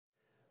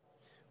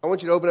I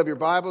want you to open up your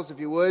Bibles, if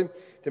you would,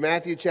 to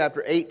Matthew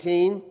chapter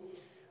 18,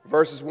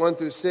 verses 1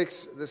 through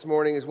 6 this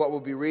morning is what we'll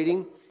be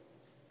reading.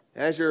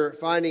 As you're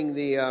finding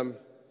the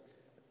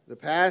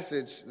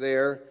passage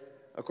there,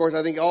 of course,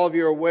 I think all of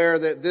you are aware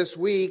that this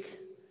week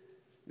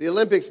the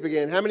Olympics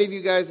began. How many of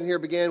you guys in here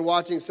began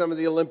watching some of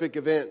the Olympic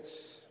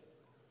events?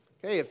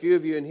 Okay, a few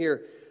of you in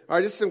here. All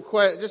right, just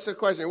a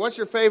question. What's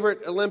your favorite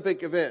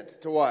Olympic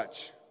event to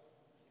watch?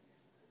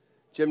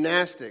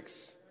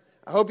 Gymnastics.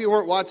 I hope you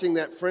weren't watching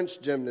that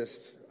French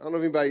gymnast. I don't know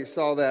if anybody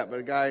saw that, but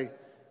a guy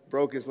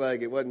broke his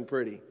leg. It wasn't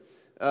pretty.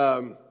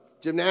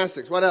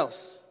 Gymnastics. What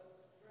else?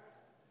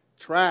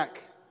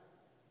 Track.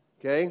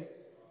 Okay.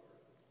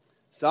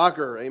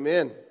 Soccer.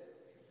 Amen.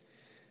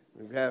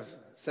 We have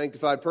a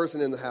sanctified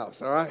person in the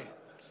house. All right.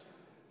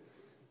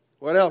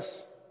 What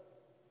else?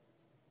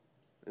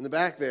 In the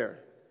back there.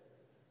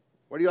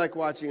 What do you like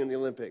watching in the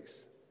Olympics?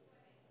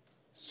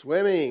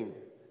 Swimming.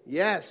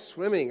 Yes,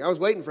 swimming. I was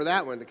waiting for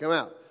that one to come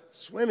out.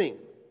 Swimming.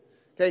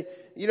 Okay,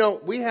 you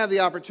know, we have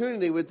the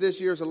opportunity with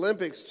this year's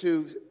Olympics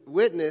to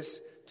witness,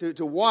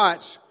 to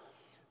watch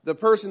the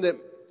person that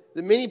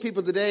many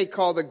people today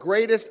call the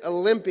greatest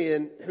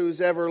Olympian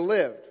who's ever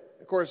lived.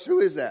 Of course,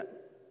 who is that?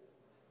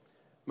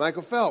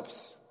 Michael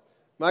Phelps.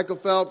 Michael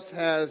Phelps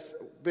has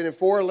been in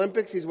 4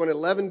 Olympics. He's won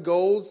 11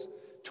 golds,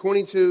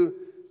 22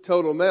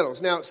 total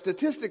medals. Now,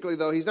 statistically,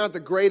 though, he's not the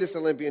greatest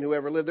Olympian who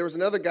ever lived. There was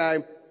another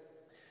guy,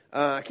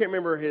 I can't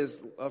remember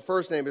his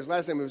first name, his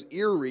last name was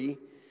Erie,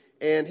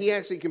 and he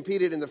actually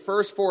competed in the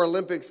first 4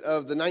 Olympics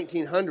of the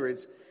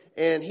 1900s,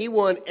 and he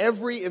won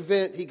every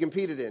event he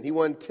competed in. He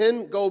won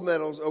 10 gold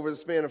medals over the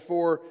span of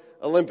 4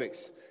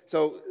 Olympics.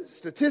 So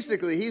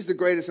statistically, he's the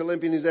greatest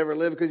Olympian who's ever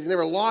lived because he's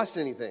never lost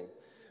anything.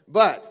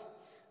 But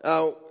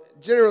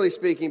generally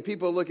speaking,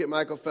 people look at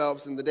Michael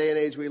Phelps in the day and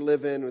age we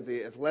live in with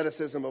the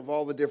athleticism of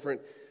all the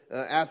different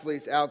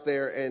athletes out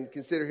there and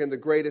consider him the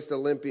greatest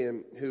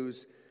Olympian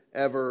who's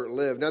ever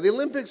lived. Now, the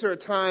Olympics are a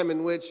time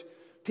in which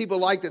people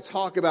like to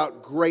talk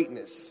about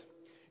greatness.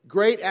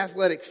 Great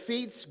athletic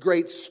feats,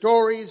 great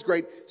stories,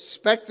 great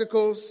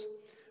spectacles.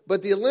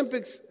 But the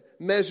Olympics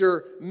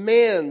measure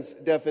man's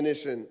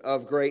definition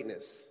of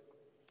greatness.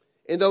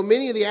 And though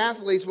many of the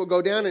athletes will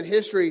go down in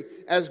history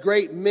as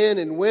great men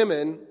and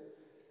women,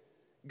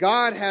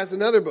 God has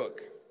another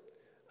book,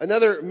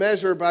 another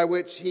measure by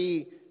which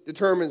He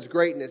determines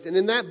greatness. And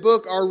in that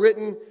book are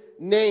written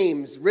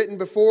names, written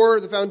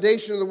before the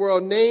foundation of the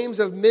world, names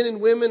of men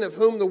and women of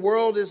whom the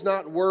world is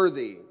not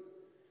worthy.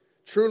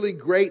 Truly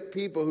great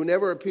people who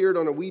never appeared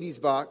on a Wheaties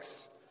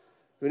box,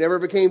 who never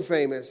became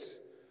famous,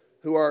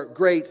 who are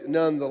great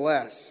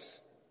nonetheless.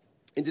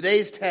 In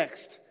today's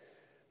text,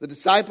 the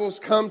disciples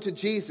come to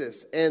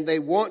Jesus and they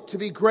want to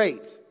be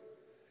great.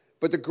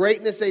 But the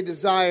greatness they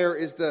desire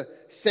is the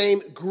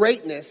same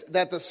greatness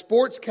that the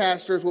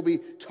sportscasters will be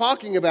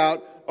talking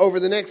about over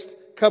the next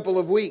couple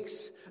of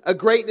weeks. A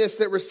greatness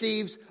that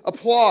receives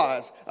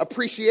applause,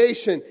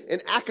 appreciation,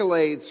 and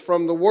accolades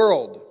from the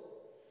world.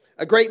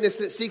 A greatness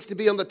that seeks to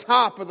be on the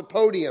top of the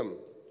podium.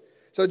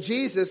 So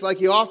Jesus, like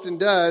He often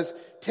does,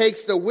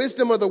 takes the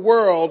wisdom of the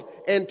world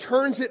and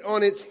turns it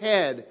on its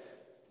head.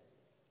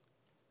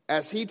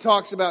 As He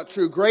talks about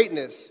true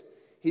greatness,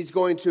 He's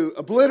going to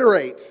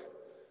obliterate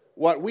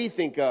what we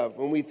think of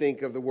when we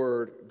think of the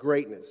word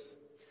greatness.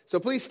 So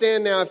please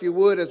stand now, if you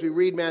would, as we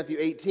read Matthew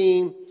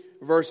 18,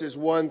 verses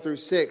 1 through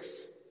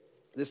 6.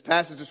 This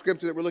passage of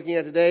Scripture that we're looking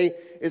at today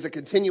is a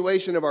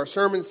continuation of our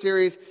sermon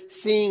series,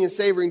 Seeing and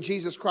Savoring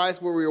Jesus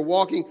Christ, where we are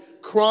walking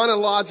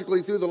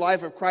chronologically through the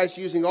life of Christ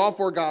using all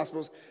 4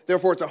 Gospels.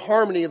 Therefore, it's a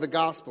harmony of the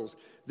Gospels.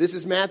 This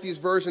is Matthew's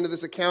version of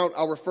this account.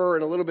 I'll refer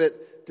in a little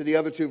bit to the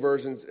other 2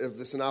 versions of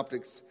the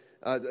synoptics,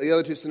 the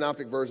other 2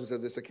 synoptic versions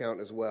of this account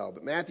as well.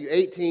 But Matthew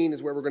 18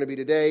 is where we're going to be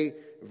today,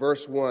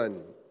 verse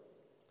 1.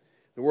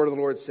 The word of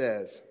the Lord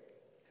says,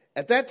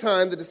 "At that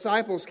time the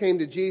disciples came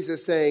to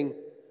Jesus saying,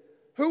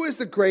 'Who is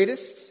the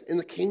greatest in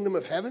the kingdom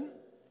of heaven?'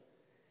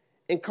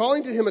 And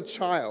calling to Him a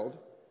child,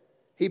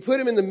 He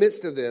put him in the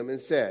midst of them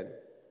and said,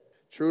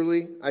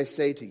 'Truly I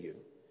say to you,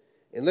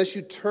 unless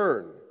you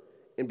turn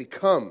and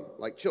become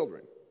like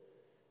children,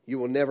 you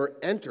will never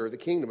enter the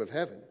kingdom of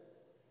heaven.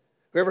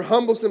 Whoever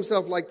humbles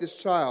himself like this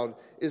child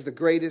is the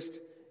greatest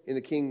in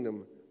the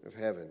kingdom of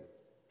heaven.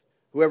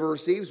 Whoever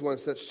receives one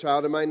such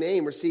child in my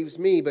name receives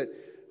me, but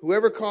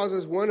whoever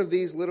causes one of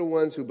these little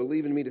ones who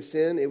believe in me to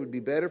sin, it would be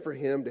better for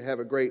him to have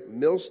a great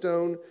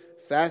millstone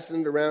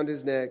fastened around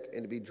his neck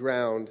and to be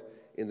drowned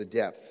in the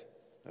depth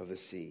of the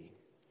sea.'"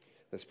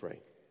 Let's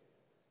pray.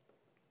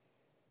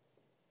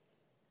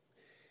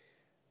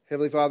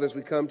 Heavenly Father, as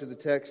we come to the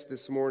text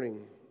this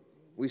morning,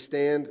 we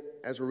stand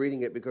as we're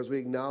reading it because we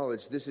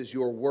acknowledge this is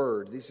your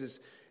word. This is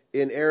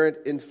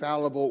inerrant,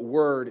 infallible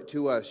word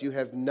to us. You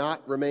have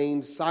not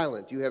remained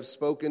silent. You have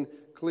spoken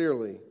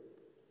clearly.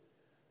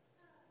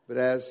 But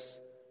as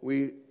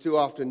we too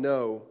often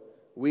know,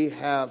 we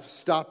have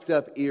stopped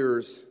up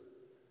ears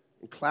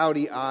and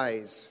cloudy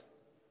eyes.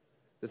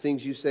 The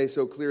things you say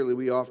so clearly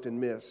we often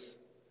miss,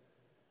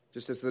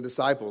 just as the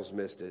disciples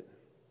missed it.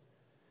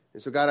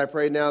 And so, God, I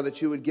pray now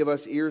that you would give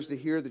us ears to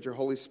hear, that your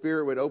Holy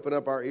Spirit would open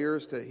up our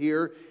ears to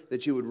hear,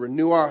 that you would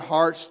renew our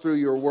hearts through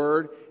your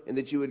word, and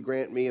that you would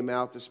grant me a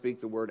mouth to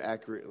speak the word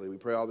accurately. We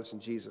pray all this in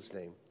Jesus'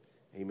 name.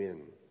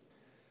 Amen.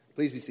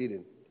 Please be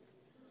seated.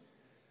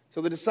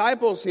 So the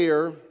disciples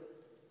here,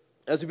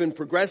 as we've been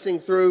progressing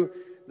through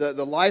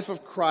the life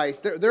of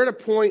Christ, they're at a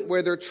point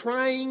where they're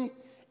trying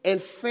and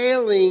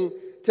failing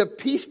to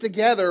piece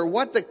together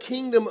what the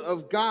kingdom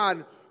of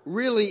God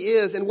really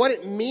is and what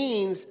it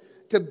means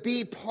to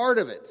be part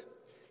of it.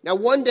 Now,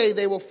 one day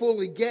they will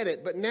fully get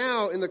it, but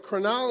now in the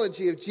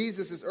chronology of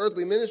Jesus'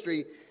 earthly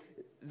ministry,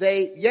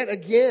 they yet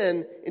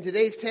again in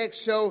today's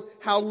text show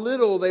how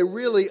little they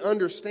really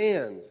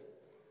understand.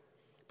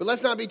 But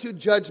let's not be too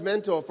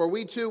judgmental, for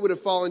we too would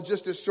have fallen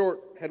just as short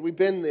had we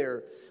been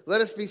there.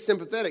 Let us be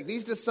sympathetic.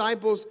 These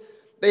disciples,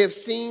 they've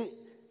seen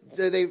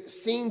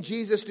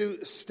Jesus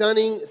do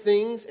stunning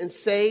things and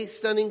say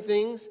stunning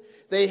things.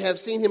 They have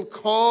seen him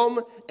calm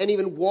and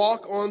even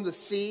walk on the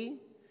sea.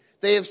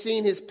 They have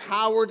seen his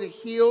power to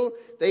heal.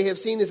 They have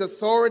seen his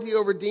authority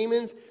over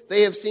demons.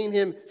 They have seen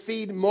him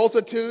feed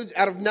multitudes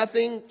out of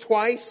nothing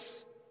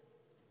twice.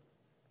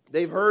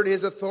 They've heard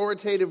his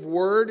authoritative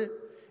word.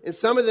 And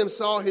some of them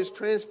saw his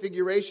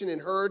transfiguration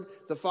and heard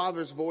the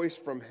Father's voice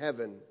from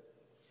heaven.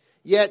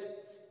 Yet,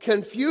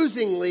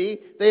 confusingly,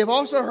 they have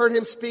also heard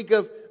him speak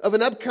of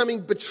an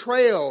upcoming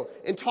betrayal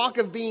and talk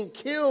of being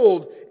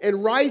killed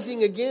and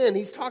rising again.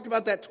 He's talked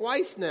about that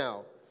twice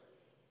now.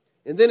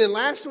 And then in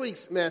last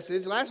week's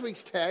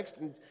text,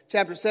 in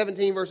chapter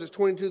 17, verses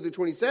 22 through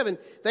 27,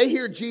 they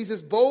hear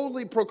Jesus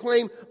boldly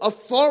proclaim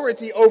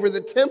authority over the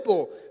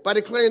temple by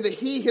declaring that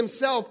he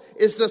himself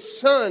is the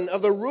son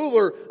of the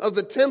ruler of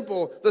the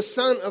temple, the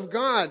Son of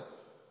God.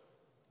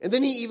 And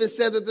then he even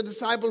said that the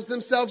disciples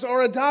themselves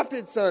are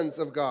adopted sons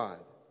of God.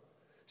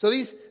 So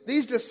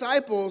these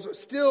disciples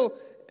still,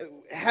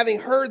 having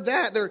heard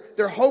that,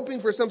 they're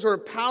hoping for some sort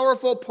of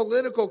powerful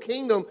political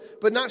kingdom,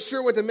 but not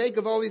sure what to make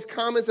of all these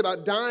comments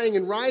about dying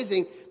and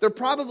rising. They're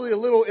probably a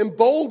little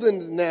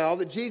emboldened now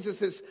that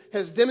Jesus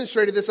has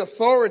demonstrated this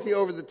authority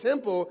over the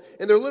temple,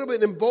 and they're a little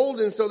bit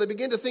emboldened, so they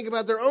begin to think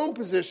about their own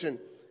position.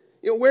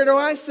 Where do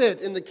I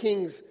fit in the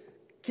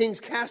king's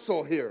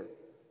castle here?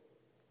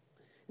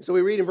 And so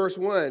we read in verse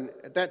 1,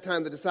 at that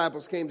time the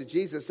disciples came to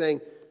Jesus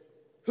saying,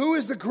 "Who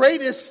is the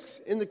greatest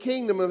in the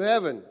kingdom of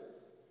heaven?"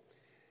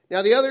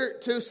 Now, the other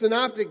two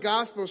synoptic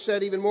gospels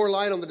shed even more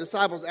light on the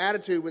disciples'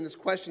 attitude when this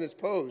question is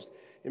posed.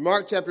 In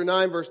Mark chapter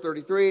 9, verse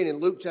 33, and in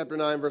Luke chapter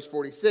 9, verse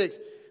 46,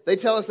 they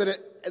tell us that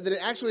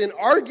actually an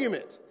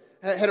argument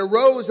had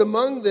arose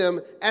among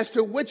them as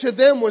to which of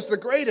them was the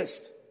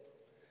greatest.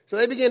 So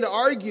they began to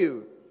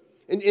argue.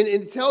 And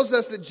it tells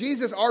us that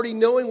Jesus, already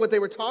knowing what they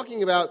were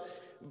talking about,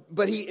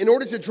 but in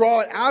order to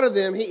draw it out of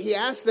them, he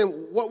asked them,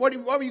 what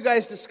were you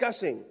guys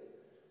discussing?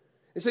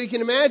 And so you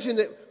can imagine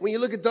that when you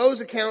look at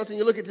those accounts and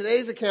you look at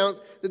today's account,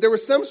 that there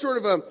was some sort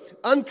of an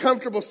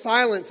uncomfortable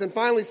silence, and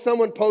finally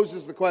someone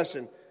poses the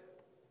question,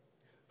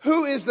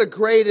 who is the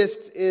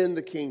greatest in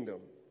the kingdom?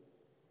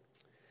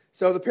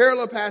 So the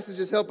parallel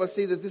passages help us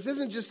see that this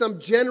isn't just some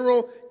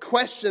general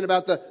question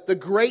about the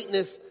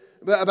greatness,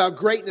 about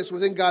greatness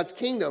within God's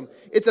kingdom.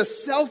 It's a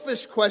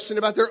selfish question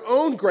about their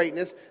own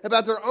greatness,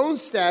 about their own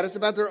status,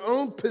 about their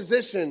own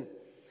position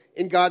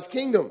in God's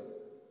kingdom.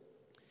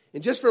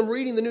 And just from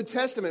reading the New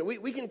Testament,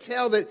 we can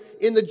tell that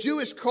in the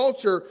Jewish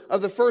culture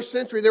of the first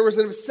century, there was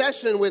an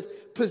obsession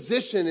with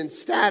position and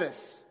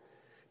status.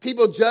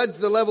 People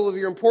judged the level of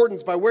your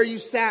importance by where you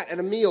sat at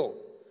a meal,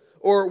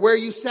 or where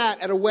you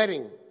sat at a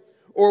wedding,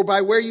 or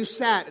by where you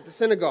sat at the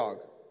synagogue.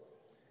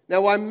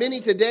 Now, while many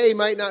today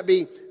might not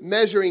be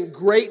measuring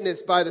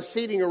greatness by the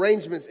seating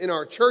arrangements in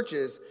our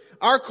churches,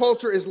 our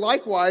culture is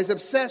likewise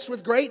obsessed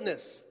with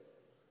greatness.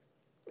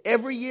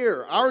 Every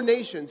year, our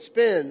nation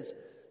spends,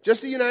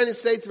 just the United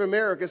States of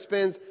America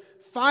spends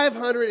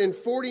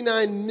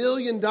 $549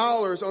 million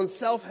on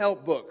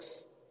self-help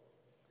books.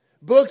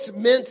 Books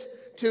meant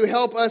to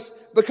help us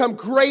become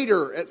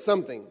greater at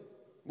something,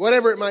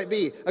 whatever it might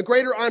be. A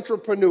greater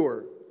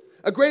entrepreneur,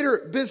 a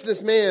greater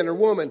businessman or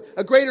woman,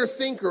 a greater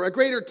thinker, a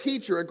greater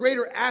teacher, a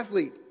greater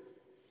athlete.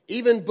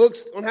 Even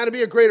books on how to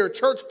be a greater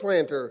church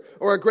planter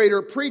or a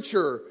greater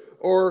preacher,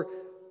 or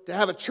to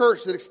have a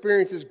church that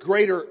experiences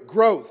greater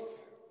growth.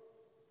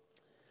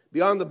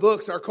 Beyond the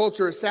books, our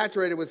culture is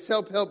saturated with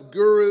self-help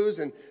gurus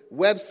and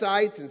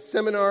websites and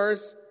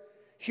seminars.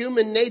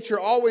 Human nature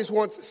always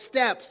wants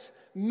steps,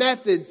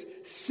 methods,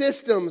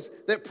 systems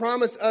that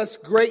promise us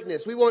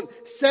greatness. We want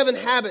 7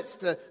 habits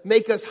to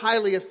make us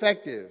highly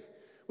effective.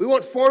 We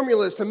want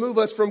formulas to move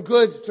us from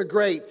good to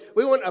great.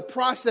 We want a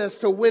process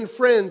to win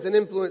friends and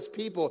influence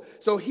people.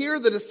 So here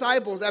the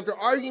disciples, after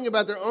arguing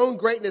about their own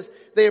greatness,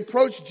 they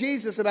approach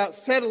Jesus about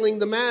settling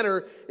the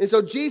matter. And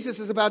so Jesus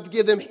is about to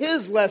give them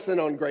his lesson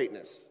on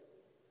greatness.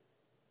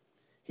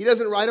 He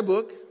doesn't write a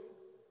book.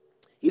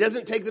 He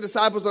doesn't take the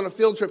disciples on a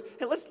field trip.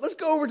 Hey, let's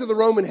go over to the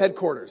Roman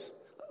headquarters.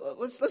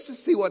 Let's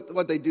just see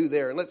what they do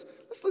there. And let's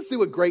see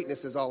what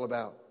greatness is all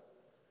about.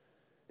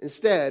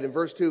 Instead, in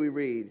verse 2 we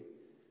read,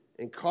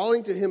 "And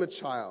calling to him a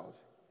child,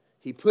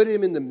 He put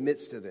him in the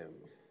midst of them.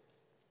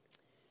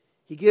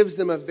 He gives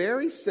them a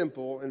very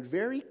simple and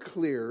very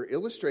clear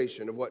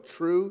illustration of what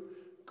true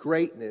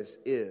greatness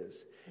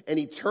is. And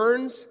he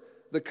turns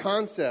the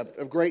concept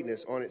of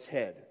greatness on its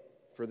head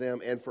for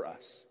them and for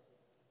us.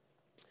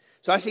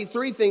 So I see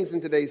three things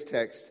in today's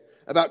text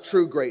about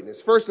true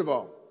greatness. First of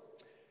all,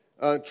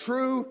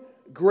 true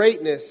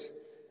greatness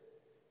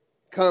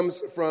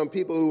comes from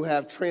people who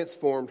have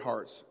transformed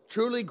hearts.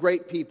 Truly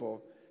great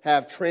people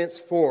have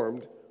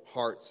transformed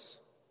hearts.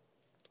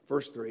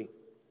 Verse 3,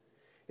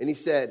 and he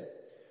said,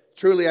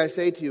 truly I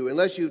say to you,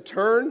 unless you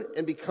turn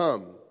and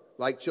become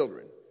like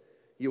children,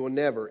 you will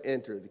never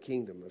enter the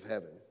kingdom of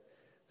heaven.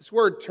 This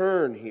word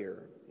turn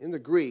here, in the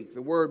Greek,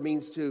 the word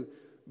means to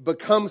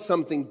become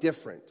something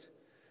different.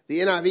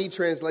 The NIV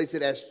translates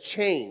it as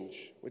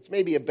change, which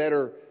may be a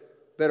better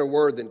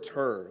word than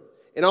turn.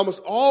 And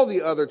almost all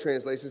the other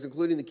translations,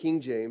 including the King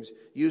James,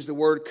 use the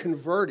word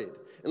converted.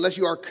 Unless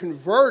you are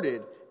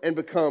converted and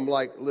become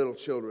like little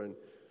children,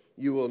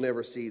 you will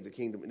never see the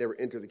kingdom, never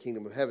enter the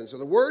kingdom of heaven. So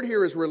the word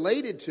here is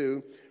related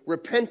to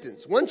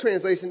repentance. One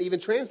translation even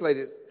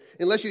translated it,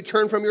 unless you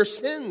turn from your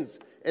sins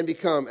and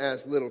become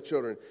as little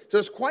children. So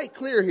it's quite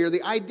clear here,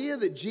 the idea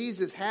that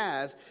Jesus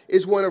has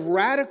is one of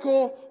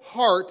radical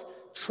heart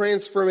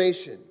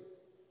transformation.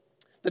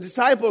 The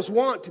disciples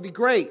want to be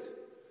great,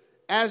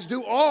 as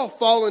do all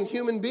fallen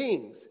human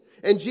beings.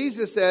 And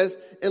Jesus says,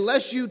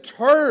 unless you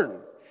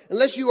turn,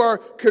 unless you are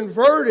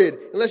converted,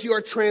 unless you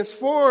are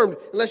transformed,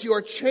 unless you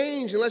are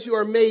changed, unless you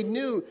are made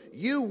new,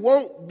 you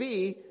won't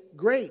be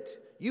great.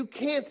 You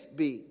can't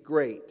be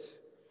great,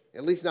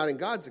 at least not in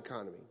God's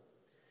economy.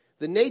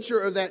 The nature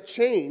of that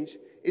change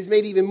is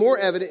made even more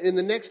evident in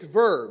the next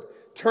verb,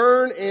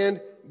 turn and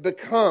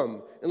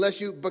become, unless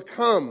you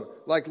become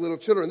like little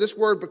children. This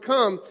word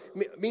become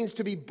means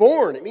to be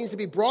born. It means to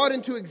be brought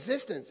into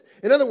existence.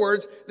 In other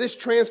words, this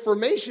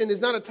transformation is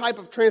not a type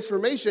of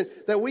transformation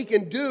that we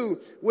can do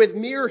with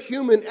mere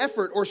human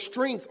effort or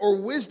strength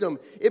or wisdom.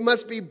 It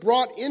must be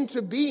brought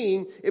into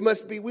being. We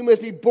must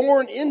be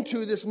born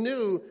into this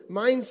new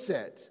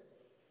mindset.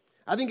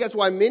 I think that's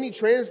why most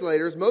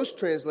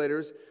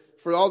translators,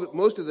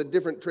 most of the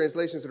different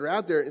translations that are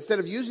out there, instead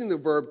of using the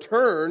verb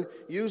turn,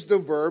 use the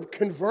verb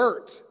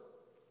convert.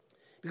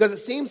 Because it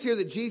seems here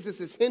that Jesus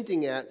is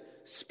hinting at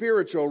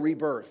spiritual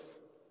rebirth.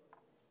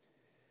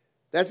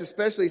 That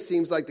especially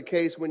seems like the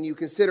case when you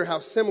consider how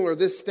similar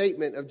this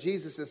statement of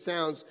Jesus'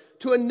 sounds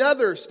to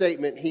another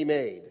statement he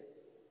made.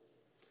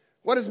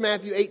 What does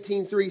Matthew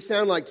 18:3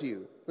 sound like to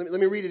you? Let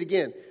me read it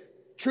again.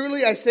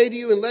 Truly I say to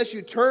you, unless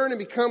you turn and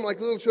become like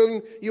little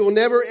children, you will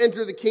never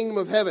enter the kingdom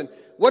of heaven.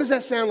 What does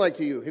that sound like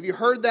to you? Have you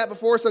heard that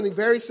before? Something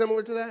very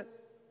similar to that?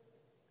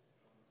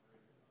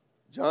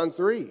 John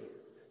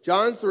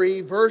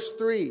 3, verse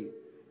 3.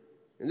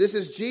 And this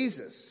is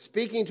Jesus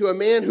speaking to a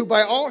man who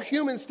by all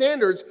human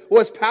standards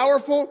was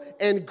powerful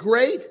and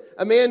great,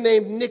 a man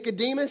named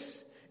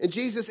Nicodemus. And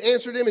Jesus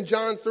answered him in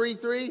John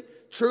 3:3,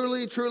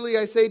 truly, truly,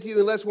 I say to you,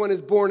 unless one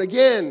is born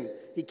again,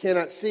 he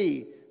cannot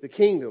see the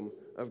kingdom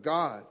of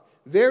God.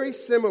 Very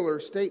similar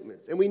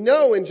statements. And we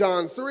know in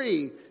John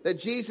 3 that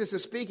Jesus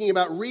is speaking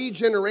about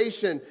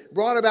regeneration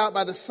brought about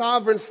by the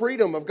sovereign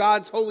freedom of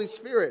God's Holy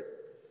Spirit.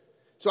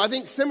 So I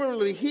think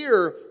similarly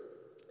here,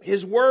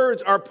 his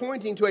words are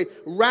pointing to a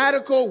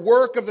radical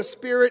work of the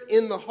Spirit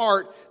in the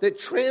heart that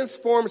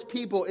transforms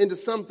people into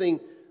something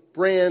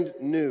brand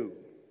new.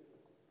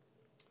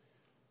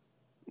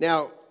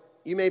 Now,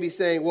 you may be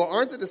saying, well,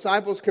 aren't the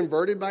disciples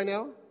converted by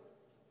now?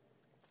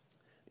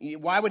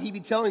 Why would he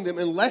be telling them,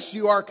 unless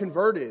you are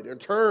converted or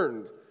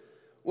turned?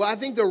 Well, I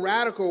think the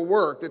radical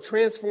work, the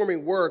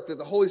transforming work that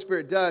the Holy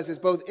Spirit does is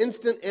both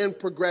instant and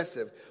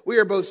progressive. We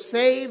are both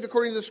saved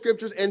according to the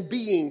Scriptures and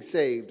being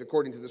saved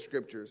according to the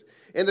Scriptures.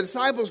 And the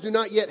disciples do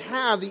not yet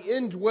have the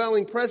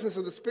indwelling presence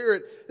of the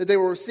Spirit that they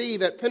will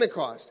receive at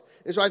Pentecost.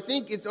 And so I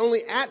think it's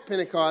only at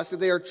Pentecost that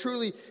they are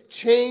truly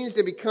changed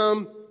and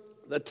become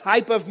the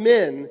type of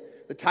men,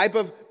 the type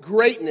of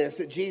greatness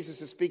that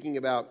Jesus is speaking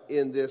about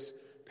in this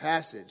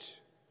passage.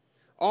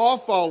 All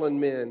fallen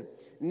men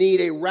need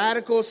a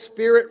radical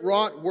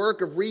Spirit-wrought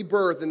work of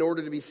rebirth in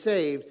order to be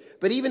saved.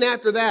 But even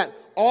after that,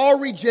 all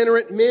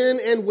regenerate men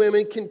and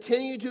women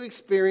continue to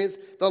experience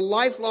the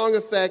lifelong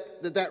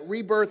effect that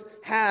rebirth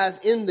has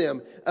in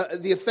them.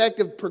 The effect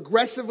of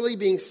progressively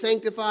being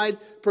sanctified,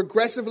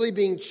 progressively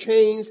being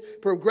changed,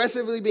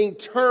 progressively being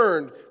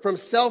turned from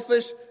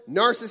selfish,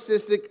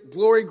 narcissistic,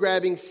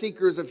 glory-grabbing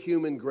seekers of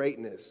human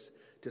greatness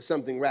to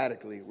something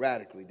radically,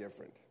 radically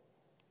different.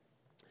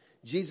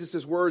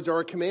 Jesus' words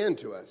are a command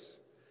to us.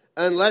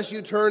 Unless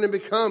you turn and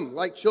become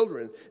like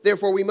children.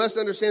 Therefore, we must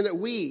understand that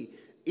we,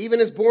 even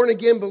as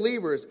born-again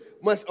believers,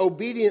 must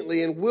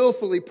obediently and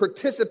willfully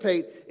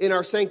participate in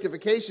our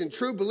sanctification.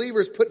 True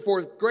believers put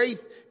forth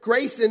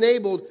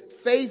grace-enabled,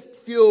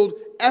 faith-fueled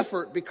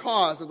effort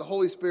because of the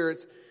Holy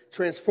Spirit's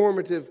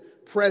transformative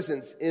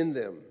presence in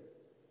them.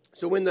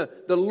 So when the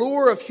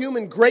lure of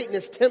human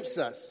greatness tempts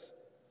us,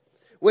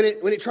 when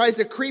it tries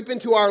to creep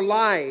into our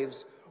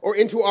lives or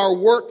into our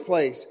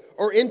workplace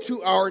or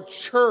into our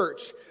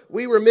church,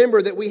 we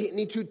remember that we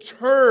need to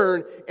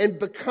turn and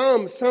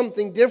become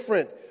something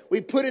different. We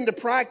put into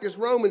practice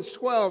Romans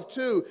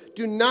 12:2.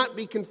 Do not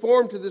be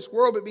conformed to this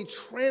world, but be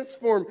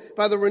transformed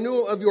by the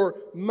renewal of your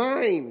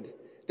mind,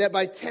 that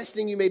by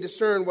testing you may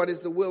discern what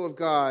is the will of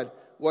God,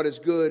 what is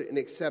good and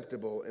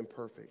acceptable and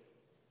perfect.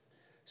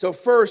 So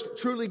first,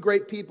 truly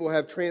great people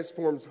have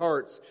transformed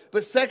hearts.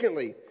 But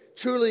secondly,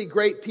 truly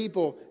great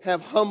people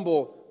have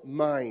humble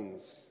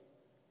minds.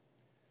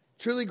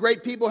 Truly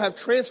great people have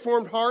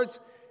transformed hearts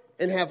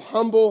and have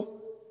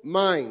humble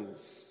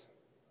minds.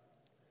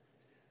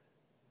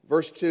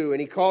 Verse 2, and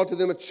he called to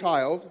them a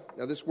child.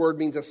 Now this word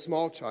means a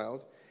small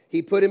child.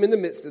 He put him in the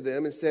midst of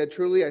them and said,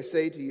 truly I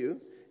say to you,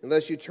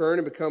 unless you turn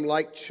and become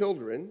like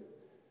children,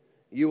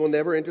 you will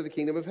never enter the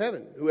kingdom of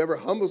heaven. Whoever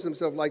humbles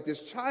himself like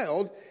this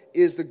child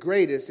is the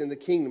greatest in the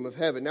kingdom of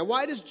heaven. Now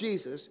why does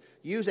Jesus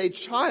use a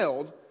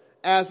child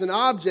as an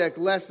object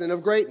lesson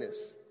of greatness?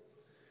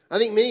 I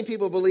think many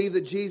people believe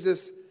that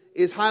Jesus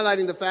is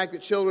highlighting the fact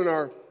that children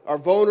are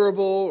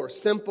vulnerable or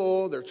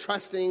simple, they're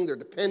trusting, they're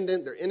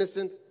dependent, they're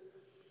innocent.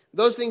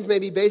 Those things may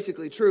be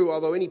basically true,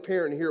 although any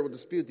parent here will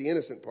dispute the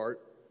innocent part.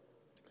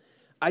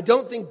 I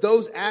don't think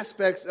those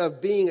aspects of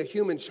being a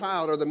human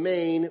child are the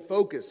main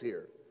focus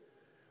here.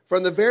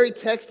 From the very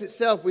text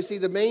itself, we see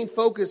the main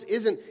focus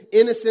isn't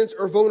innocence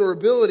or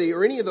vulnerability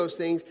or any of those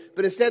things,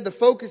 but instead the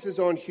focus is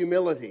on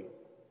humility.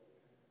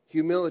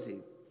 Humility.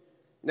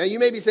 Now you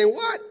may be saying,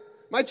 what?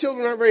 My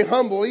children aren't very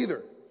humble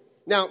either.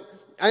 Now,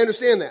 I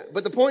understand that,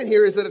 but the point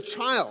here is that a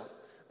child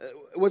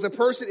was a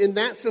person in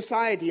that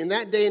society, in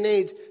that day and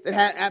age, that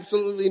had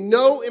absolutely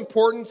no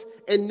importance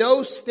and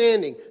no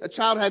standing. A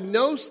child had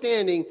no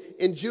standing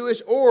in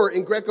Jewish or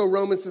in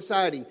Greco-Roman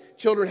society.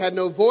 Children had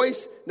no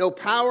voice, no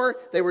power.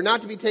 They were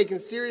not to be taken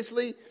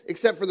seriously,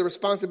 except for the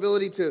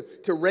responsibility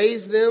to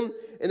raise them.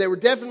 And they were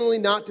definitely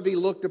not to be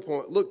looked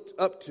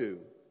up to.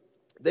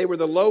 They were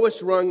the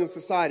lowest rung in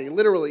society.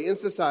 Literally, in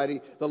society,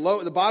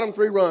 the bottom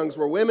three rungs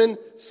were women,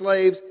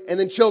 slaves, and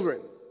then children.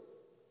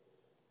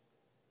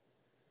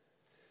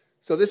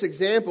 So this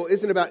example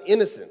isn't about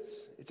innocence.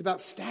 It's about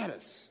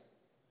status.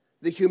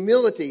 The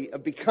humility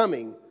of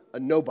becoming a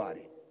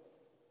nobody.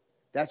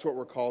 That's what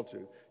we're called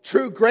to.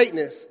 True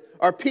greatness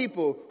are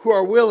people who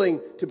are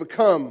willing to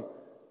become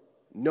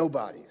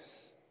nobodies.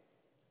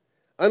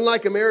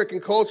 Unlike American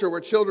culture, where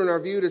children are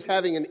viewed as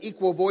having an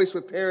equal voice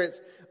with parents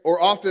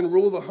or often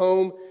rule the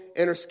home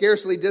and are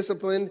scarcely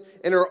disciplined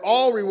and are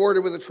all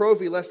rewarded with a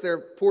trophy lest their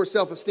poor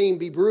self-esteem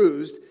be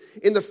bruised,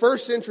 in the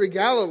first century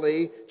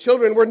Galilee,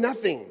 children were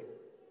nothing.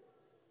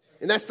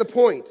 And that's the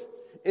point.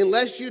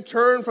 Unless you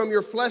turn from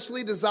your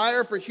fleshly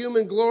desire for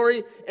human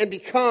glory and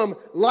become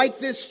like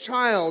this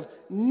child,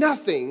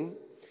 nothing,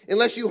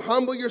 unless you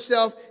humble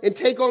yourself and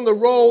take on the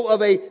role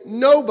of a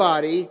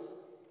nobody,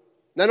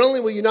 not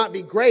only will you not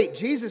be great,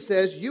 Jesus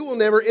says you will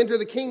never enter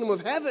the kingdom of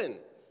heaven.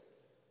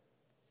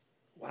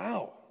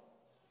 Wow.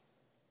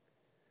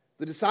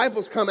 The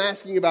disciples come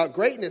asking about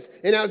greatness,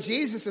 and now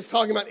Jesus is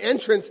talking about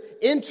entrance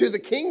into the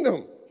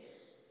kingdom.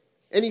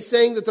 And he's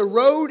saying that the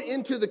road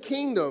into the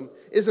kingdom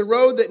is the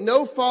road that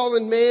no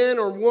fallen man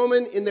or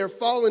woman in their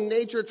fallen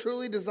nature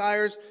truly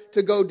desires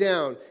to go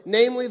down.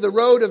 Namely, the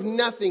road of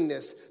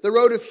nothingness, the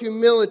road of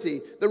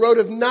humility, the road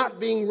of not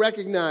being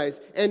recognized,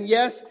 and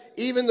yes,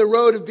 even the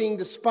road of being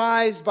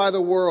despised by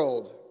the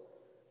world,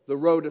 the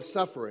road of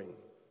suffering.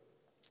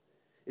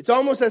 It's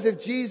almost as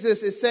if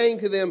Jesus is saying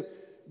to them,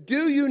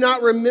 do you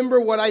not remember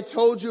what I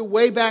told you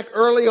way back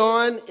early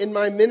on in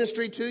my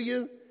ministry to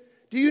you?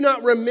 Do you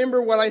not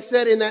remember what I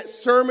said in that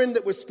sermon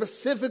that was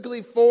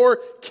specifically for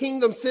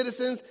kingdom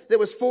citizens, that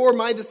was for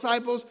my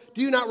disciples?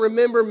 Do you not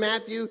remember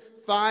Matthew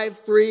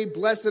 5:3?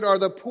 Blessed are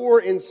the poor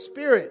in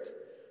spirit,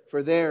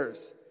 for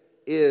theirs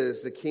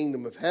is the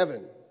kingdom of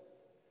heaven.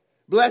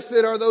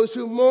 Blessed are those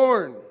who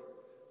mourn,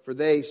 for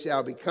they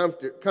shall be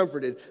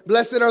comforted.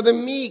 Blessed are the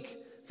meek,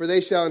 for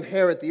they shall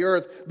inherit the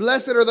earth.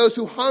 Blessed are those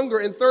who hunger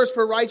and thirst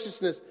for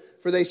righteousness,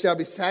 for they shall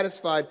be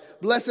satisfied.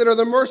 Blessed are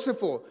the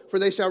merciful, for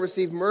they shall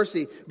receive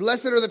mercy.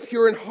 Blessed are the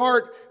pure in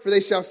heart, for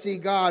they shall see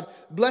God.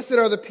 Blessed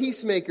are the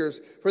peacemakers,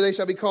 for they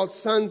shall be called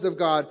sons of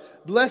God.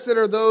 Blessed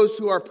are those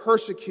who are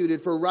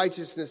persecuted for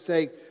righteousness'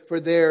 sake, for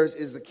theirs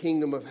is the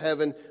kingdom of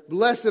heaven.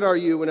 Blessed are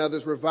you when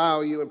others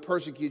revile you and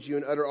persecute you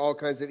and utter all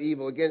kinds of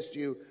evil against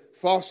you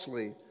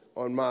falsely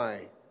on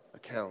my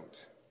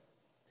account.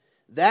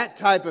 That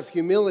type of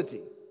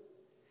humility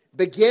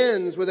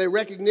begins with a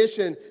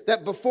recognition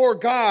that before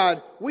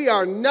God, we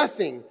are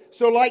nothing.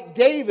 So like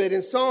David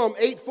in Psalm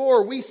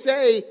 8:4, we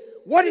say,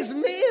 what is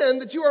man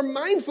that you are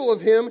mindful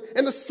of him,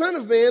 and the son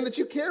of man that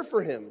you care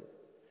for him?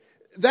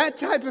 That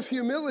type of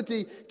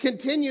humility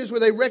continues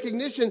with a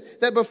recognition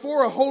that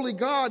before a holy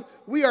God,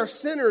 we are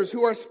sinners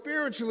who are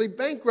spiritually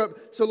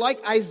bankrupt. So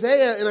like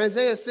Isaiah in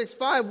Isaiah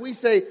 6:5, we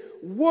say,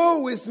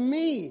 woe is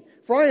me,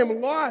 for I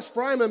am lost,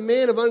 for I am a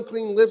man of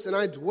unclean lips, and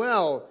I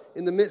dwell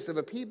in the midst of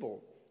a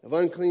people of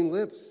unclean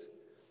lips.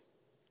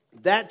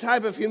 That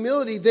type of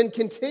humility then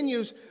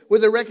continues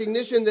with a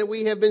recognition that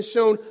we have been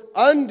shown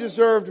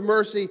undeserved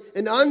mercy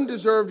and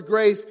undeserved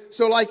grace.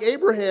 So like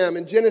Abraham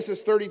in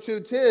Genesis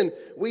 32:10,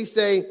 we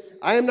say,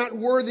 I am not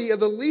worthy of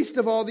the least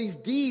of all these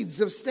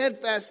deeds of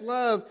steadfast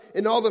love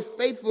and all the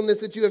faithfulness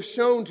that you have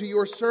shown to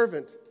your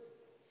servant.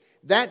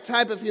 That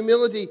type of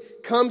humility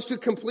comes to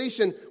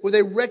completion with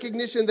a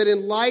recognition that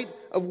in light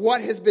of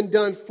what has been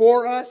done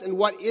for us and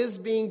what is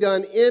being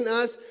done in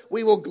us,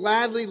 we will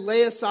gladly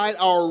lay aside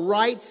our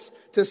rights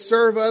to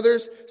serve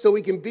others so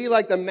we can be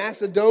like the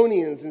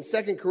Macedonians in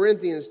 2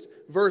 Corinthians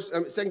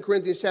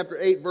chapter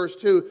 8, verse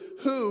 2,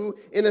 who,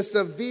 in a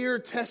severe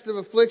test of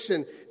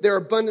affliction, their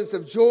abundance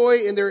of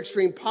joy and their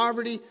extreme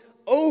poverty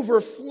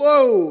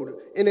overflowed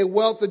in a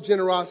wealth of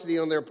generosity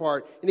on their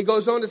part. And he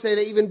goes on to say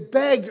they even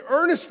begged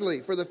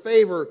earnestly for the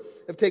favor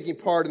of taking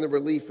part in the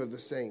relief of the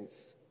saints.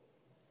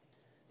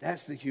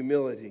 That's the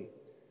humility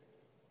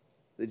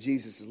that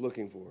Jesus is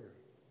looking for.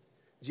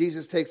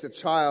 Jesus takes a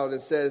child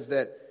and says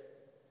that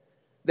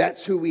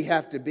that's who we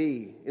have to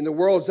be. In the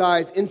world's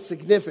eyes,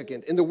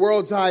 insignificant. In the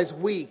world's eyes,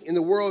 weak. In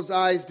the world's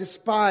eyes,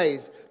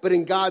 despised. But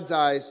in God's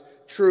eyes,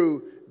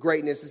 true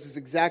greatness. This is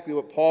exactly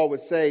what Paul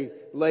would say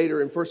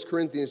later in 1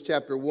 Corinthians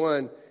chapter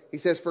 1. He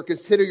says, for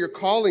consider your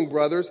calling,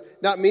 brothers.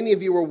 Not many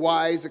of you were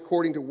wise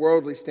according to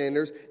worldly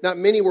standards. Not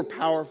many were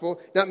powerful.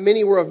 Not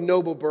many were of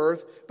noble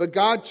birth. But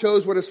God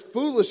chose what is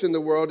foolish in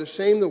the world to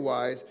shame the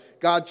wise.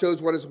 God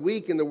chose what is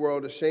weak in the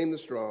world to shame the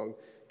strong.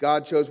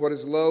 God chose what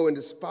is low and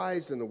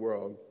despised in the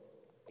world,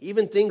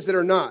 even things that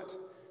are not,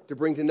 to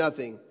bring to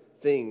nothing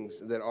things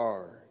that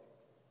are.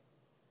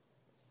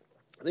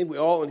 I think we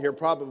all in here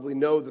probably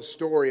know the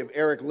story of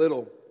Eric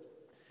Liddell,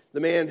 the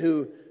man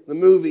who the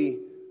movie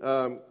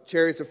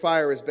Chariots of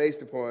Fire is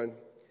based upon.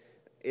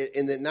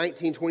 In the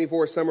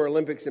 1924 Summer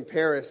Olympics in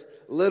Paris,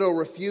 Liddell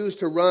refused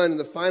to run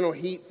the final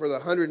heat for the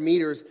 100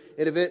 meters,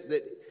 an event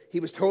that he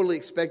was totally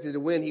expected to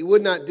win. He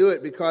would not do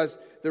it because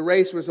the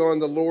race was on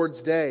the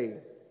Lord's day.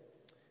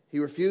 He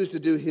refused to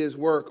do his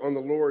work on the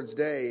Lord's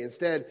day.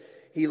 Instead,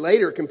 he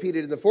later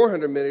competed in the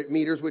 400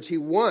 meters, which he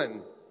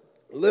won.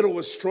 Liddell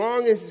was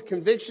strong in his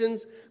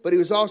convictions, but he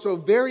was also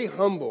very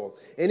humble.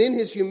 And in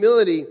his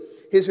humility,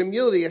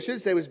 I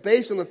should say, was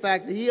based on the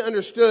fact that he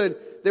understood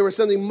there was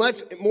something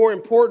much more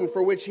important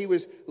for which he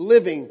was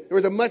living. There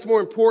was a much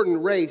more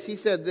important race. He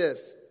said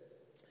this,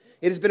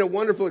 it has been a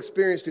wonderful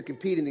experience to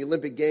compete in the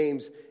Olympic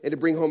Games and to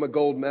bring home a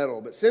gold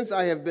medal. But since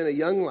I have been a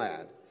young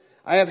lad,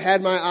 I have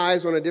had my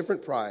eyes on a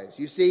different prize.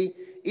 You see,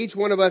 each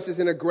one of us is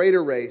in a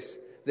greater race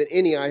than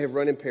any I have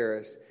run in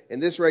Paris.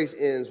 And this race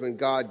ends when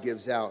God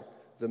gives out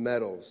the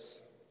medals.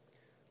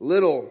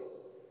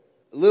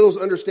 Liddell's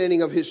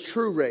understanding of his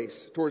true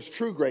race towards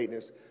true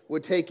greatness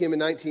would take him in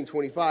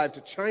 1925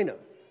 to China,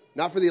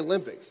 not for the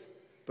Olympics,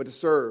 but to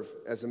serve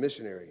as a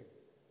missionary.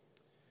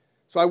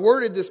 So I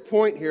worded this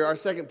point here, our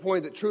second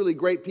point, that truly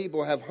great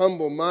people have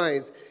humble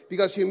minds,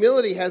 because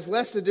humility has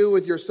less to do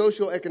with your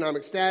social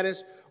economic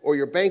status or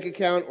your bank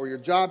account or your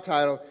job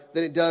title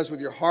than it does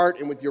with your heart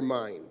and with your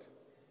mind.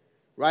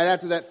 Right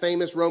after that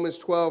famous Romans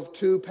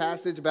 12:2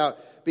 passage about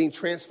being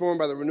transformed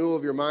by the renewal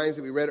of your minds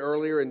that we read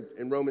earlier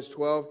in Romans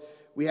 12,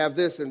 we have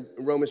this in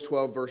Romans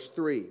 12, verse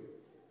 3.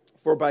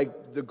 For by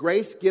the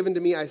grace given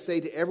to me, I say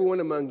to everyone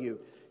among you,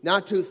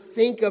 not to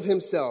think of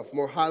himself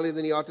more highly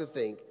than he ought to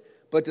think,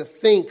 but to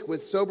think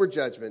with sober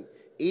judgment,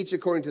 each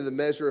according to the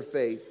measure of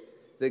faith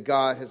that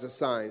God has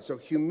assigned. So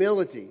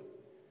humility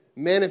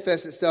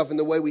manifests itself in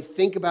the way we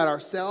think about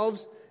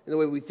ourselves and the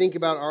way we think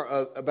about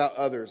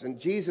others. And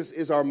Jesus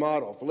is our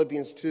model.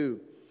 Philippians 2,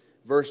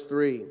 verse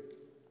 3.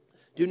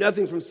 Do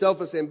nothing from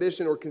selfish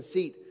ambition or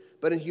conceit,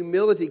 but in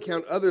humility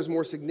count others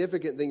more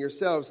significant than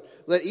yourselves.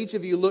 Let each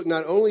of you look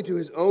not only to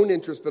his own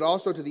interest, but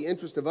also to the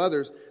interest of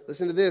others.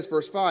 Listen to this,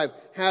 verse 5.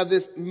 Have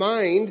this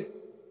mind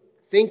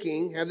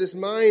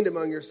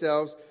among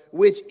yourselves,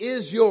 which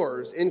is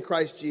yours in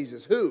Christ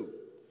Jesus, who,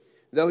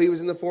 though he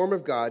was in the form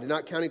of God, did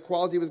not count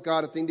equality with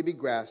God a thing to be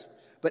grasped,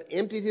 but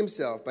emptied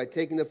himself by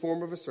taking the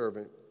form of a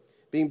servant,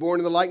 being born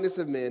in the likeness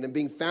of men, and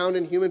being found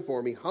in human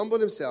form, he humbled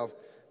himself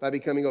by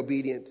becoming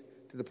obedient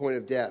to the point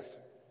of death,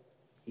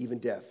 even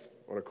death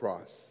on a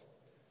cross.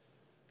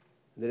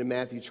 And then in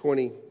Matthew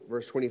 20,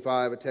 verse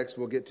 25, a text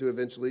we'll get to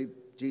eventually,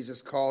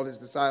 Jesus called his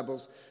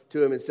disciples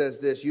to him and says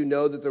this, you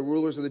know that the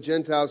rulers of the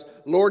Gentiles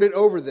lord it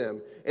over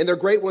them, and their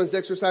great ones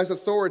exercise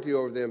authority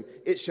over them.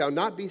 It shall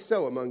not be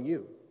so among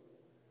you.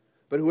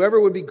 But whoever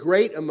would be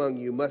great among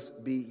you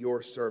must be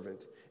your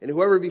servant, and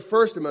whoever would be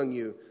first among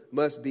you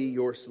must be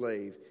your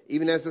slave,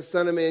 even as the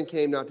Son of Man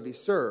came not to be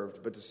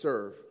served, but to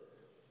serve,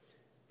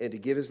 and to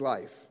give his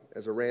life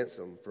as a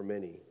ransom for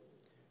many.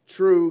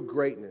 True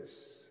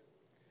greatness.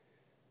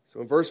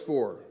 So in verse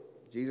 4,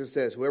 Jesus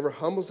says, whoever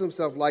humbles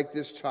himself like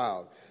this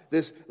child,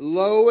 this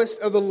lowest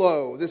of the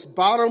low, this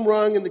bottom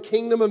rung in the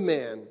kingdom of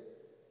man,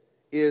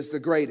 is the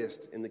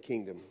greatest in the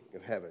kingdom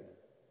of heaven.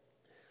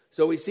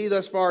 So we see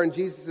thus far in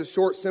Jesus'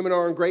 short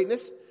seminar on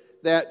greatness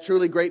that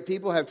truly great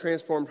people have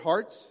transformed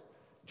hearts,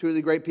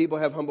 truly great people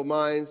have humble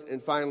minds,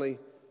 and finally,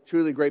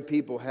 truly great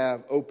people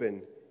have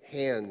open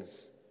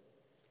hands.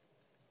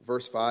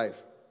 Verse 5.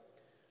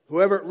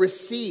 Whoever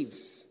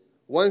receives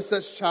one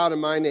such child in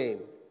my name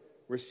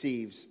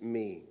receives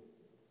me.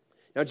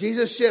 Now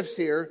Jesus shifts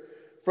here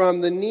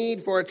from the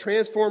need for a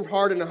transformed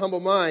heart and a humble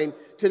mind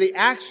to the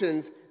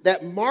actions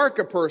that mark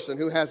a person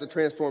who has a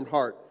transformed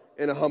heart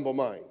and a humble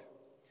mind.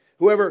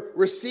 Whoever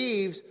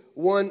receives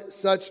one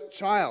such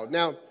child.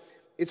 Now,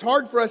 it's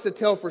hard for us to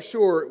tell for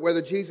sure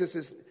whether Jesus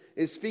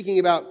is speaking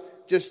about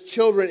just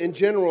children in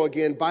general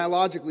again,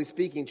 biologically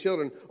speaking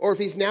children, or if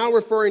he's now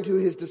referring to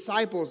his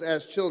disciples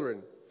as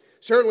children.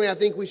 Certainly, I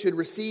think we should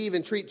receive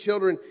and treat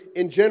children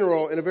in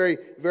general in a very,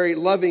 very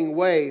loving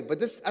way.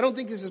 But I don't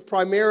think this is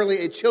primarily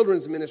a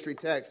children's ministry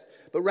text.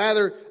 But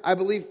rather, I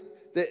believe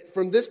that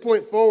from this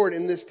point forward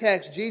in this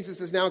text,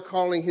 Jesus is now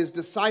calling his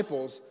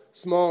disciples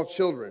small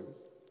children.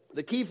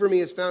 The key for me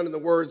is found in the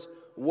words,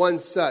 one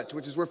such,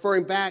 which is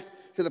referring back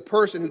to the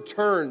person who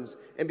turns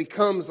and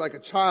becomes like a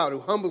child, who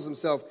humbles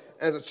himself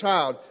as a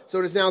child. So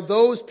it is now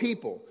those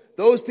people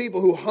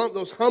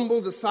those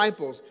humble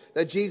disciples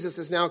that Jesus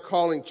is now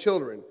calling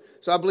children.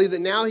 So I believe that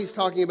now he's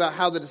talking about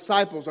how the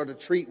disciples are to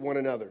treat one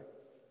another.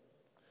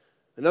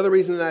 Another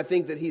reason that I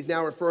think that he's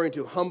now referring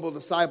to humble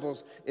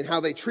disciples and how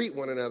they treat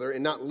one another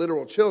and not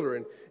literal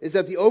children is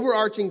that the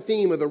overarching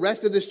theme of the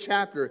rest of this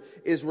chapter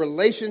is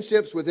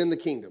relationships within the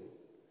kingdom.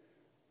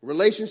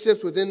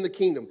 Relationships within the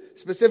kingdom.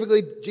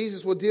 Specifically,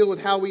 Jesus will deal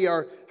with how we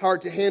are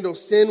to handle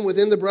sin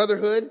within the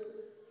brotherhood.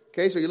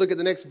 Okay, so you look at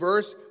the next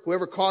verse.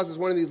 Whoever causes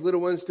one of these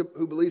little ones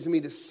who believes in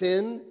me to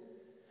sin.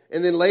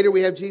 And then later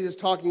we have Jesus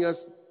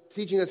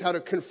teaching us how to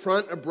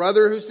confront a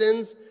brother who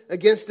sins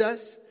against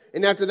us.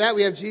 And after that,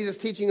 we have Jesus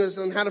teaching us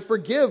on how to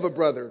forgive a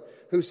brother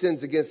who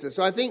sins against us.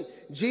 So I think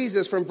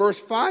Jesus, from verse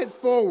 5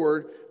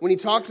 forward, when he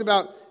talks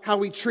about how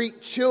we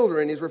treat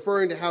children, is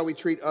referring to how we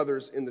treat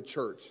others in the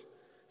church.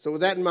 So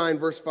with that in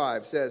mind, verse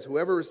 5 says,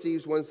 whoever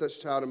receives one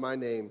such child in my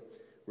name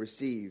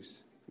receives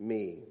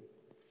me.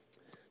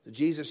 So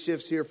Jesus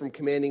shifts here from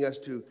commanding us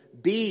to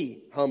be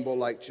humble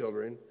like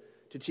children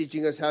to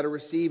teaching us how to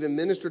receive and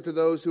minister to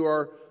those who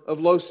are of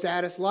low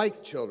status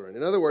like children.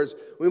 In other words,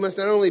 we must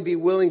not only be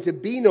willing to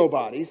be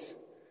nobodies,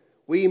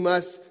 we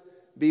must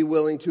be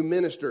willing to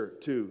minister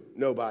to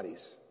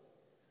nobodies.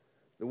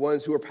 The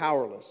ones who are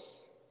powerless,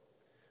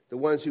 the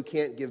ones who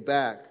can't give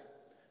back,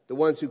 the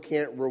ones who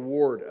can't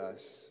reward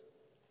us.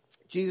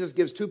 Jesus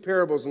gives two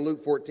parables in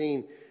Luke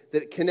 14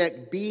 that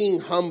connect being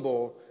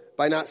humble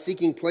by not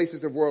seeking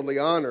places of worldly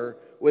honor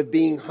with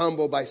being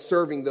humble by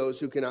serving those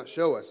who cannot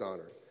show us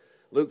honor.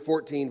 Luke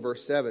 14,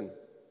 verse 7.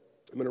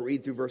 I'm going to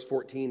read through verse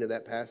 14 of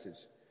that passage.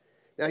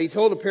 Now he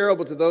told a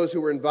parable to those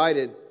who were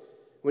invited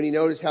when he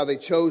noticed how they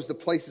chose the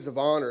places of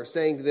honor,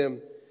 saying to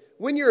them,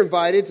 when you're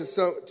invited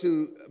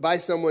by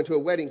someone to a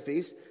wedding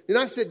feast, do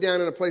not sit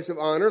down in a place of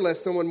honor,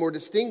 lest someone more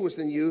distinguished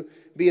than you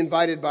be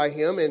invited by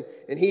him,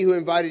 and he who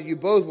invited you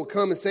both will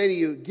come and say to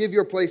you, give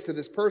your place to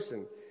this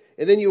person.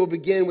 And then you will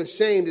begin with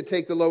shame to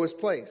take the lowest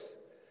place.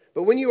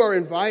 But when you are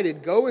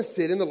invited, go and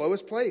sit in the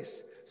lowest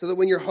place, so that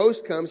when your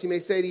host comes, he may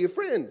say to you,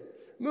 friend,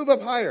 move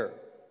up higher.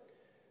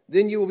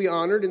 Then you will be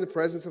honored in the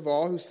presence of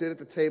all who sit at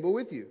the table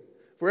with you.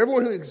 For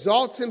everyone who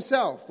exalts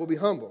himself will be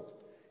humbled,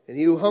 and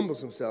he who humbles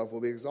himself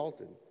will be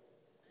exalted.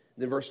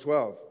 Then verse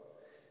 12,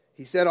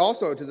 he said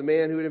also to the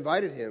man who had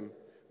invited him,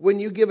 when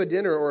you give a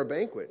dinner or a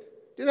banquet,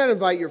 do not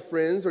invite your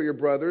friends or your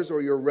brothers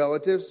or your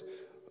relatives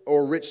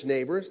or rich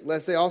neighbors,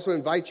 lest they also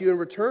invite you in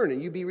return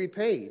and you be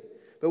repaid.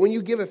 But when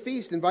you give a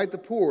feast, invite the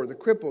poor, the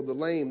crippled, the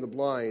lame, the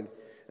blind,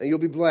 and you'll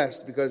be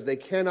blessed because they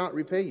cannot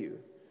repay you.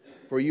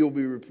 For you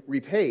will be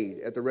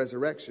repaid at the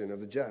resurrection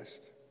of the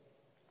just.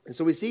 And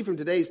so we see from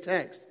today's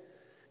text,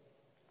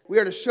 we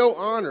are to show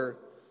honor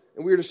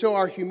and we are to show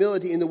our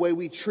humility in the way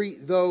we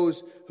treat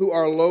those who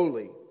are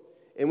lowly.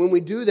 And when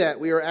we do that,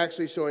 we are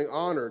actually showing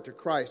honor to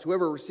Christ.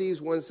 Whoever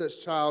receives one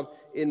such child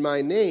in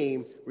my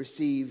name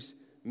receives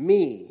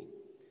me.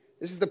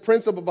 This is the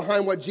principle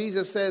behind what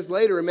Jesus says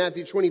later in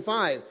Matthew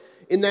 25.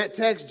 In that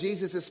text,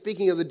 Jesus is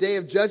speaking of the day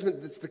of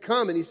judgment that's to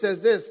come. And he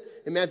says this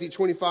in Matthew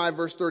 25,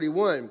 verse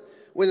 31.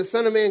 When the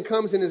Son of Man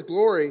comes in his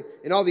glory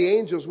and all the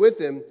angels with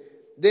him,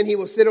 then he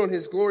will sit on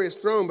his glorious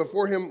throne.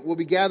 Before him will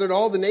be gathered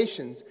all the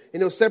nations,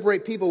 and he'll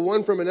separate people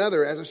one from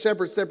another, as a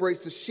shepherd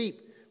separates the sheep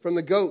from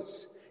the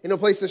goats. And he'll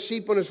place the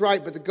sheep on his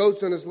right, but the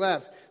goats on his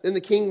left. Then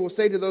the king will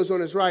say to those on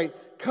his right,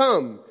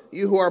 come,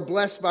 you who are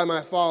blessed by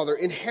my Father,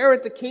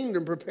 inherit the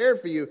kingdom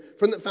prepared for you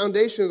from the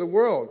foundation of the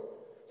world.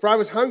 For I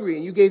was hungry,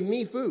 and you gave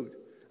me food.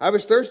 I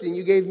was thirsty, and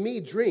you gave me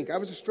drink. I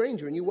was a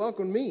stranger, and you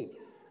welcomed me.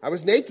 I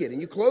was naked,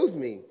 and you clothed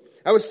me.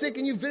 I was sick,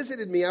 and you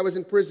visited me. I was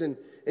in prison,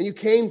 and you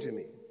came to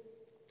me.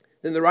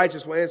 Then the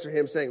righteous will answer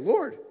him, saying,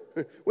 Lord,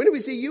 when did we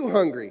see you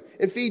hungry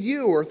and feed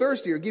you, or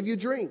thirsty, or give you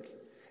drink?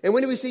 And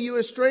when did we see you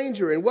a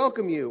stranger and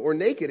welcome you, or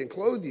naked and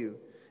clothe you?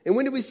 And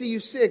when did we see you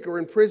sick or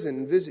in prison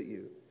and visit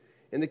you?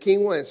 And the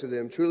king will answer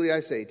them, truly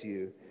I say to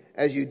you,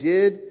 as you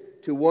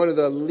did to one of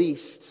the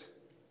least,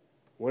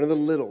 one of the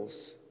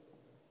littles,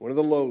 one of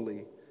the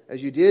lowly,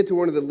 as you did to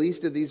one of the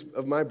least of these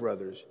of my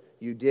brothers,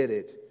 you did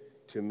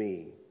it to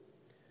me.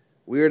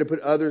 We are to put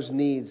others'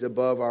 needs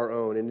above our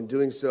own, and in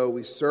doing so,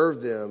 we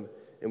serve them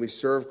and we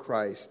serve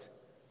Christ.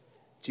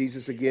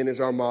 Jesus again is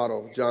our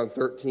model, John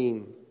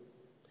 13.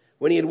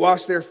 When he had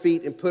washed their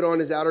feet and put on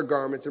his outer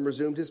garments and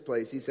resumed his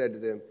place, he said to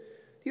them,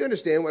 "Do you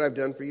understand what I've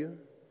done for you?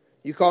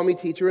 You call me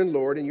teacher and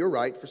Lord, and you're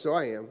right, for so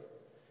I am.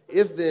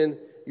 If then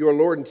your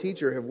Lord and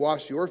teacher have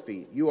washed your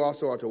feet, you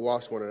also ought to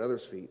wash one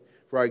another's feet.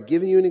 For I have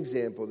given you an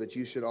example that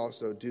you should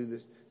also do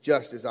this,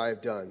 just as I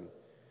have done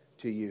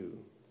to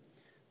you."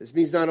 This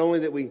means not only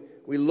that we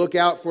look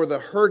out for the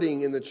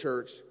hurting in the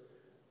church,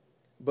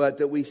 but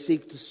that we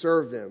seek to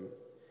serve them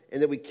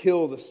and that we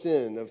kill the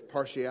sin of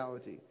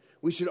partiality.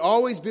 We should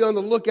always be on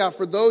the lookout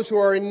for those who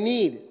are in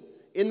need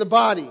in the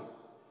body,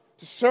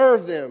 to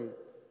serve them,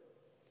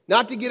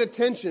 not to get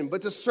attention,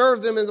 but to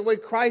serve them in the way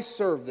Christ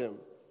served them.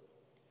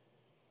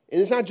 And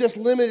it's not just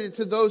limited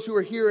to those who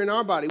are here in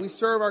our body. We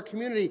serve our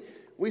community.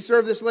 We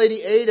serve this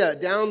lady Ada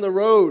down the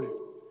road,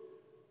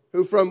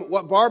 who from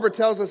what Barbara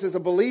tells us is a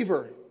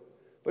believer.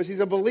 But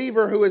she's a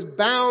believer who is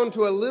bound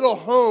to a little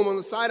home on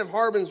the side of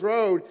Harbins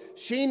Road.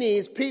 She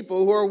needs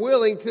people who are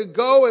willing to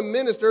go and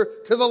minister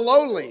to the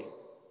lowly.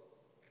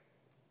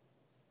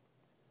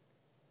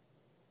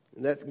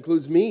 And that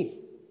includes me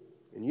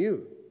and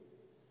you.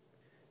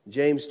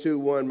 James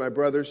 2:1, "My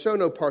brothers, show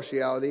no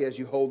partiality as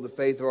you hold the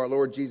faith of our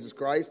Lord Jesus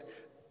Christ,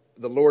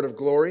 the Lord of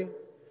glory.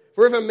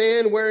 For if a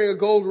man wearing a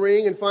gold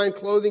ring and fine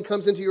clothing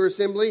comes into your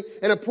assembly,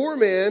 and a poor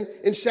man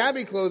in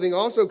shabby clothing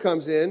also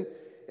comes in,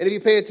 and if you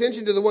pay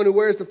attention to the one who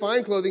wears the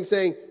fine clothing,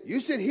 saying, 'You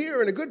sit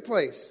here in a good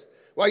place,'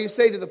 while you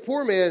say to the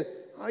poor man,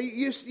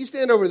 'You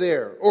stand over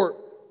there,' or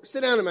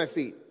 'Sit down at my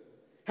feet,'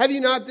 have you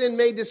not then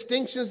made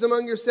distinctions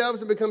among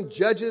yourselves and become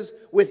judges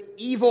with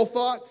evil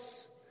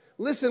thoughts?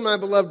 Listen, my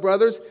beloved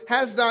brothers,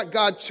 has not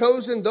God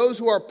chosen those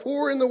who are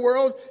poor in the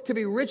world to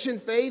be rich in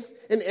faith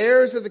and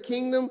heirs of the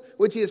kingdom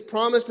which he has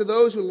promised to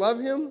those who love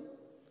him?"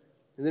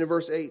 And then in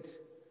verse 8,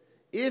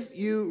 "If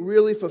you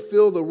really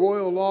fulfill the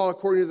royal law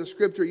according to the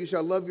scripture, you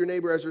shall love your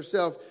neighbor as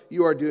yourself,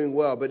 you are doing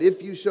well. But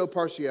if you show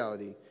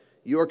partiality,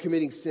 you are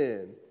committing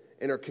sin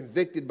and are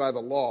convicted by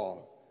the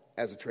law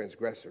as a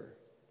transgressor."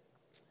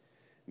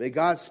 May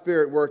God's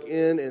Spirit work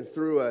in and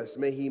through us.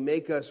 May he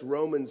make us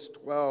Romans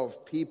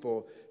 12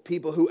 people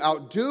who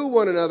outdo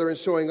one another in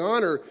showing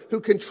honor, who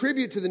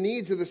contribute to the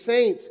needs of the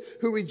saints,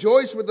 who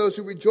rejoice with those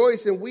who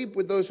rejoice and weep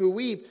with those who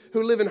weep,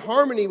 who live in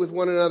harmony with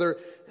one another,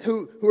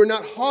 who are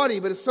not haughty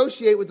but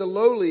associate with the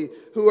lowly,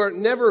 who are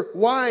never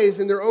wise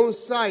in their own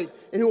sight,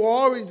 and who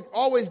are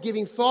always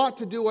giving thought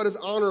to do what is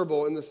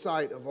honorable in the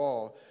sight of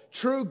all.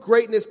 True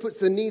greatness puts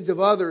the needs of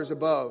others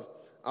above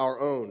our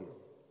own.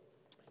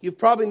 You've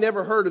probably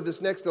never heard of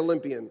this next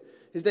Olympian.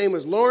 His name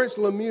was Lawrence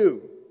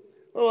Lemieux.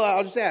 Well,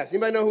 I'll just ask.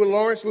 Anybody know who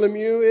Lawrence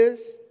Lemieux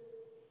is?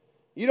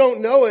 You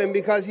don't know him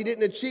because he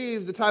didn't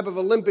achieve the type of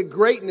Olympic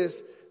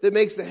greatness that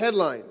makes the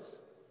headlines.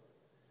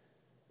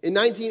 In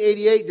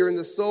 1988, during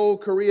the Seoul,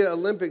 Korea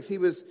Olympics, he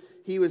was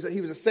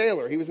a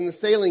sailor. He was in the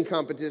sailing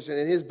competition,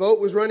 and his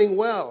boat was running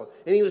well,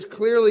 and he was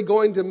clearly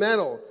going to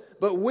medal.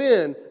 But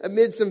when,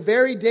 amid some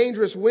very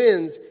dangerous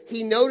winds,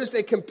 he noticed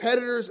a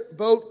competitor's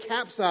boat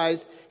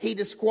capsized, he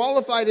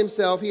disqualified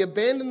himself. He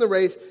abandoned the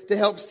race to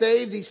help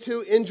save these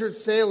two injured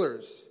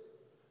sailors.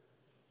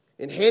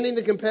 And handing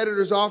the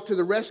competitors off to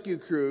the rescue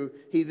crew,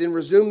 he then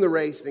resumed the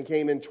race and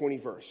came in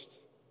 21st.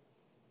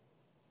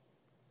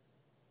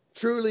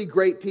 Truly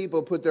great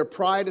people put their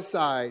pride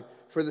aside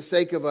for the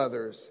sake of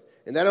others.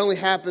 And that only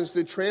happens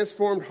through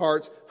transformed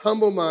hearts,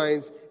 humble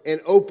minds,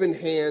 and open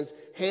hands,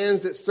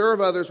 hands that serve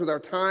others with our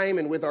time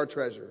and with our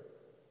treasure.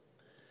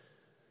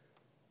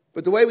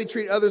 But the way we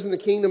treat others in the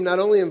kingdom not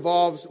only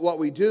involves what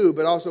we do,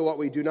 but also what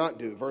we do not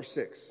do. Verse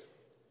 6.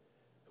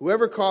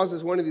 "Whoever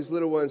causes one of these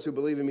little ones who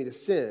believe in me to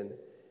sin,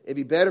 it'd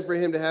be better for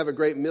him to have a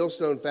great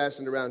millstone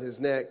fastened around his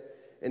neck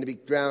and to be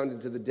drowned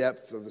into the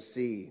depth of the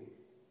sea."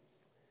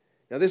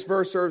 Now this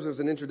verse serves as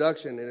an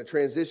introduction and a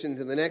transition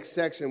to the next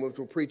section, which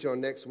we'll preach on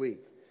next week.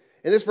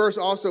 And this verse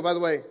also, by the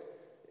way,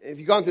 if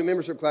you've gone through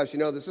membership class, you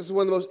know this. This is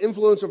one of the most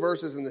influential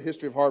verses in the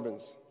history of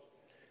Harbins.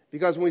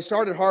 Because when we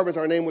started Harbins,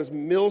 our name was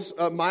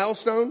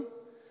Milestone.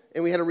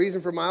 And we had a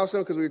reason for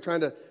Milestone because we were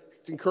trying to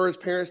encourage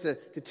parents to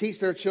teach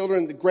their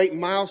children the great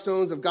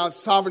milestones of God's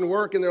sovereign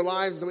work in their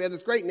lives. So we had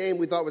this great name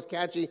we thought was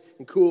catchy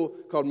and cool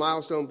called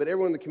Milestone. But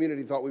everyone in the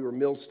community thought we were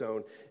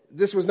Millstone.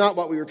 This was not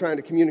what we were trying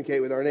to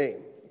communicate with our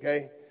name.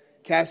 Okay?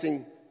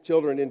 Casting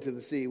children into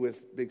the sea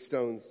with big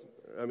stones.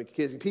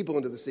 Casting people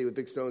into the sea with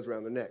big stones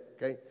around their neck.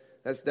 Okay?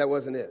 That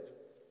wasn't it.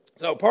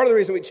 So part of the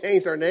reason we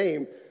changed our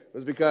name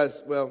was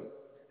because, well,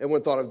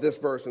 everyone thought of this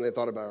verse when they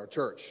thought about our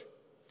church.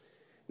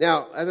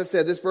 Now, as I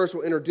said, this verse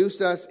will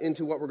introduce us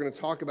into what we're going to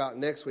talk about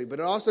next week, but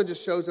it also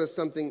just shows us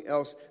something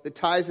else that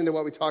ties into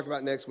what we talk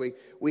about next week.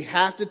 We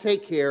have to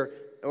take care,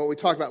 or what we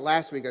talked about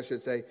last week, I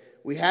should say,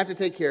 we have to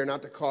take care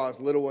not to cause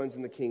little ones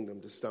in the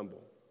kingdom to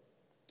stumble.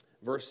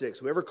 Verse 6,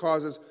 "Whoever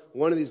causes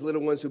one of these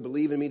little ones who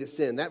believe in me to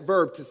sin." That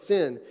verb, to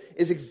sin,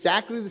 is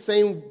exactly the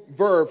same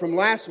verb from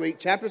last week,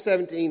 chapter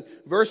 17,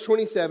 verse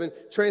 27,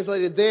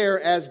 translated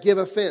there as give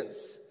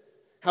offense.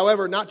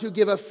 However, not to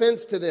give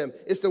offense to them.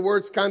 It's the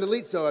word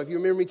scandalizo. If you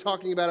remember me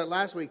talking about it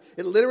last week,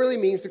 it literally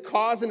means to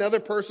cause another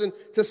person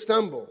to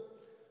stumble.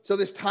 So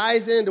this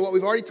ties into what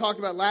we've already talked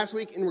about last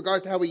week in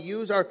regards to how we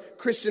use our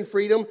Christian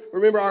freedom.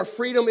 Remember, our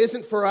freedom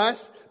isn't for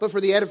us, but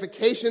for the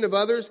edification of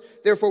others.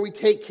 Therefore, we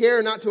take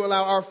care not to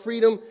allow our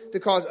freedom to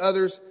cause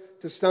others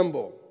to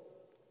stumble.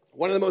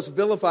 One of the most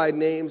vilified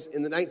names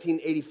in the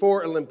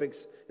 1984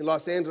 Olympics in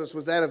Los Angeles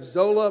was that of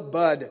Zola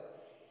Budd.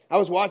 I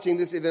was watching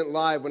this event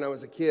live when I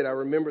was a kid. I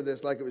remember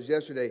this like it was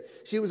yesterday.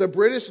 She was a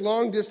British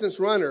long-distance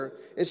runner,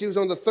 and she was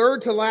on the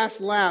third to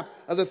last lap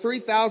of the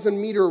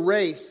 3,000-meter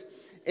race.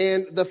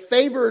 And the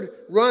favored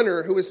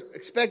runner who was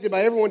expected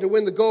by everyone to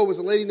win the gold was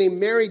a lady named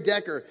Mary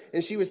Decker.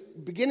 And she was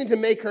beginning to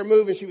make her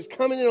move, and she was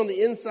coming in on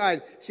the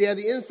inside. She had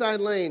the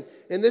inside lane.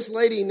 And this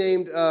lady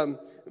named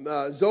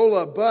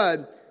Zola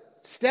Budd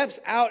steps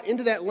out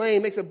into that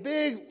lane, makes a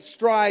big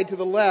stride to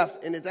the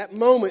left, and at that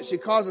moment, she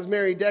causes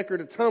Mary Decker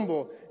to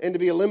tumble and to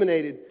be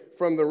eliminated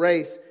from the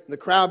race. And the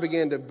crowd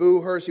began to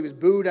boo her. She was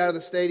booed out of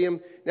the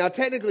stadium. Now,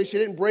 technically, she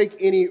didn't break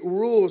any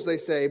rules, they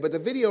say, but the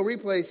video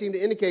replay seemed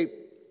to indicate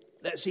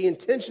that she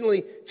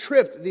intentionally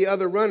tripped the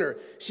other runner.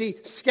 She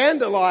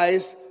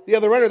scandalized the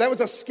other runner. That was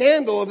a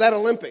scandal of that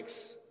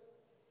Olympics.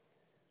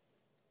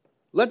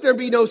 Let there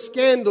be no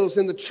scandals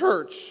in the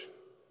church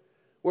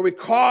where we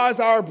cause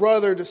our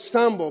brother to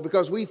stumble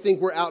because we think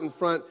we're out in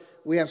front.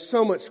 We have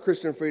so much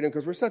Christian freedom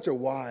because we're such a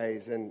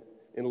wise and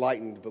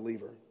enlightened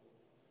believer.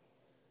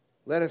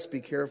 Let us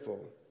be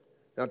careful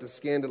not to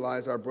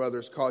scandalize our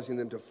brothers, causing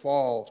them to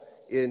fall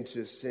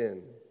into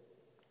sin.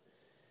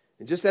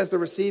 And just as the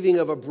receiving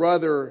of a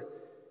brother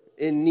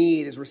in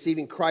need is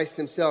receiving Christ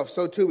himself,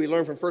 so too we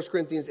learn from 1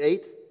 Corinthians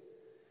 8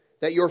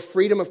 that your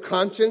freedom of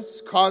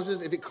conscience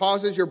if it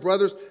causes your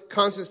brother's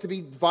conscience to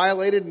be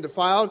violated and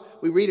defiled.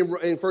 We read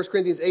in 1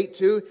 Corinthians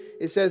 8:2,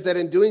 it says that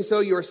in doing so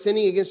you are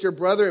sinning against your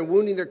brother and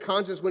wounding their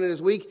conscience when it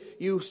is weak.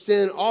 You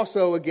sin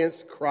also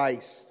against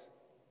Christ.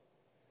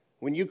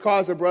 When you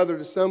cause a brother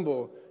to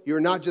stumble, you're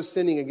not just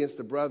sinning against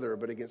the brother,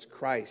 but against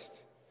Christ.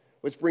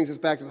 Which brings us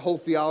back to the whole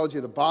theology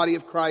of the body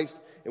of Christ.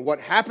 And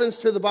what happens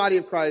to the body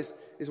of Christ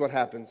is what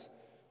happens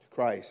to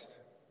Christ.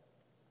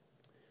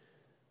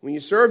 When you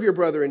serve your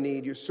brother in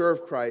need, you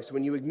serve Christ.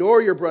 When you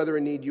ignore your brother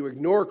in need, you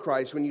ignore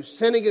Christ. When you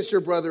sin against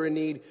your brother in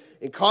need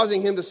and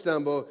causing him to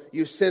stumble,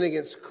 you sin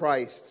against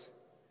Christ.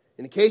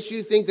 In case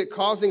you think that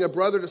causing a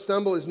brother to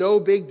stumble is no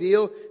big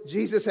deal,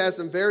 Jesus has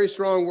some very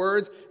strong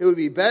words. It would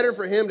be better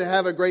for him to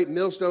have a great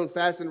millstone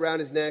fastened around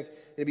his neck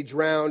and be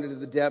drowned into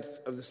the depth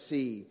of the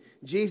sea.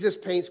 Jesus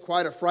paints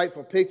quite a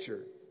frightful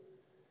picture.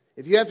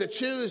 If you have to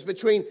choose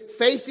between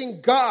facing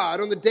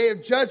God on the day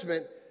of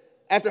judgment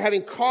after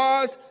having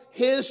caused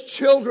his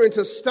children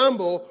to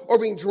stumble or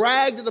being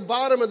dragged to the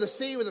bottom of the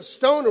sea with a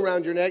stone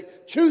around your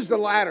neck, choose the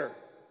latter.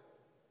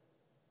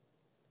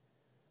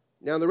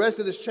 Now, in the rest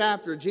of this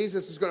chapter,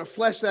 Jesus is going to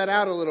flesh that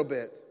out a little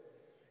bit.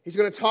 He's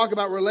going to talk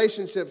about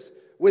relationships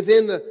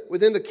within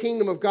the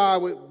kingdom of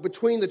God,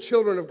 between the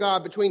children of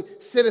God, between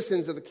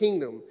citizens of the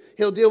kingdom.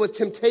 He'll deal with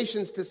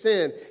temptations to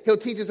sin. He'll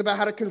teach us about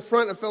how to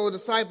confront a fellow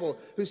disciple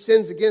who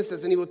sins against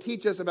us, and he will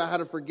teach us about how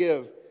to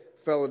forgive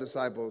fellow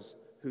disciples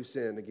who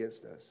sin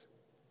against us.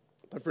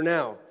 But for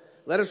now,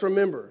 let us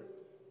remember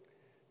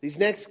these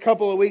next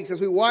couple of weeks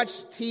as we watch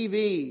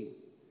TV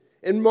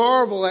and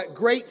marvel at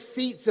great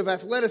feats of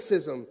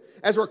athleticism,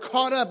 as we're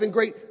caught up in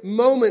great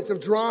moments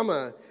of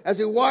drama, as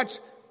we watch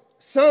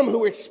some who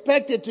were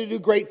expected to do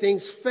great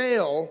things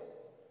fail,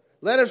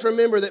 let us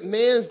remember that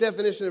man's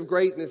definition of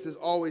greatness is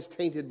always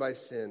tainted by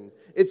sin.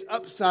 It's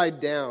upside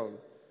down.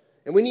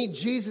 And we need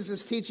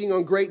Jesus' teaching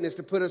on greatness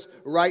to put us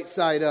right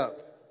side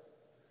up.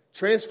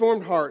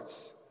 Transformed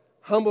hearts,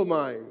 humble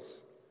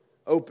minds,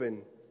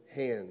 open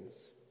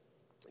hands.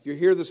 If you're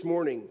here this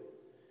morning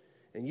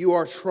and you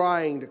are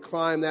trying to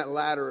climb that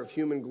ladder of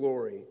human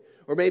glory,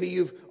 or maybe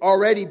you've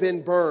already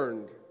been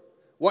burned,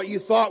 what you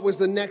thought was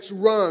the next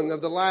rung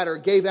of the ladder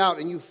gave out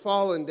and you've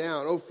fallen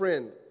down. Oh,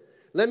 friend,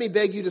 let me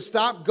beg you to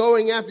stop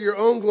going after your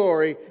own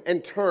glory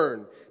and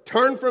turn.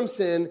 Turn from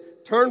sin,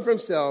 turn from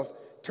self,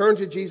 turn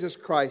to Jesus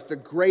Christ, the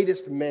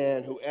greatest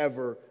man who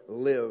ever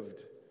lived.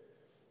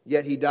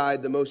 Yet he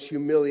died the most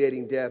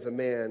humiliating death a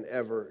man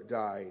ever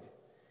died.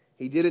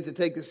 He did it to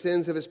take the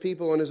sins of his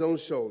people on his own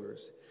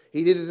shoulders.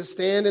 He did it to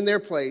stand in their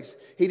place.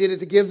 He did it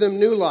to give them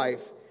new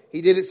life.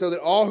 He did it so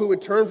that all who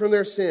would turn from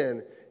their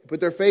sin, put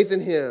their faith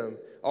in him,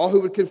 all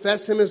who would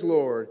confess him as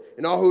Lord,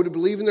 and all who would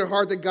believe in their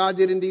heart that God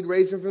did indeed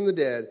raise him from the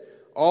dead,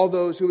 all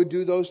those who would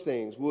do those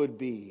things would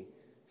be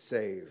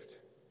saved.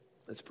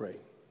 Let's pray.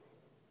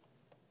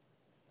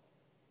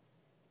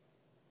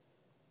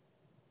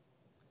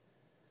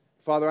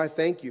 Father, I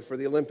thank you for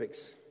the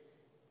Olympics.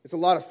 It's a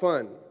lot of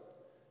fun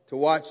to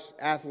watch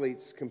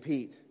athletes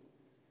compete,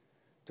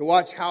 to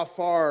watch how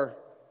far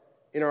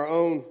in our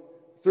own,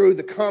 through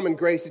the common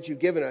grace that you've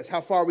given us,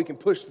 how far we can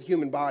push the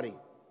human body,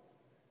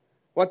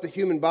 what the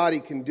human body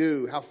can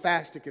do, how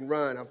fast it can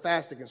run, how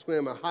fast it can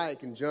swim, how high it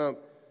can jump.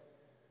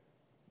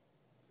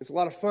 It's a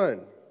lot of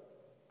fun.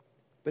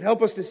 But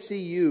help us to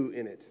see you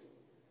in it.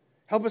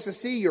 Help us to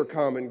see your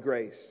common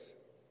grace.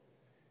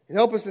 And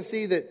help us to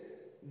see that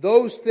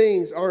those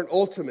things aren't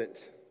ultimate.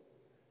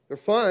 They're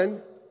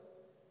fun.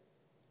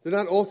 They're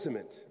not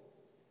ultimate.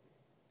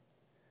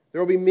 There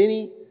will be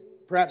many,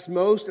 perhaps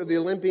most of the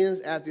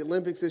Olympians at the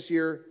Olympics this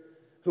year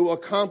who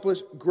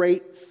accomplish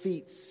great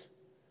feats,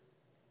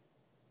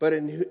 but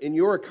in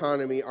your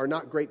economy are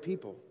not great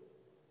people,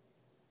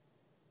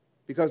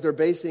 because they're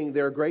basing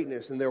their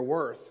greatness and their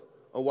worth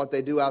on what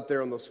they do out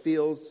there on those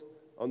fields,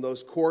 on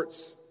those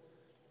courts,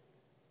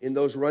 in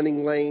those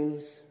running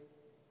lanes.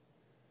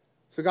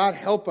 So God,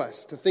 help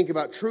us to think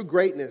about true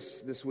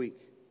greatness this week.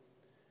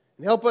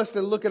 And help us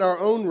to look at our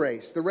own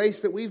race, the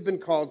race that we've been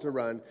called to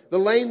run, the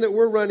lane that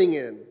we're running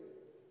in.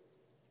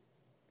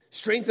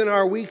 Strengthen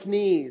our weak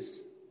knees.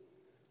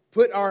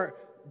 Put our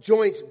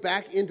joints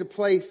back into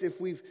place if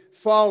we've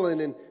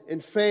fallen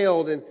and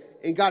failed. And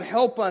God,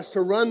 help us to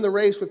run the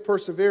race with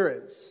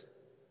perseverance.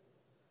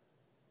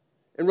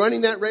 And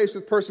running that race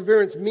with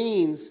perseverance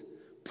means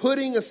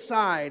putting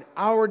aside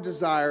our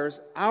desires,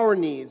 our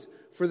needs,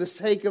 for the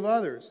sake of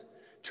others.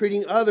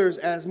 Treating others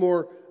as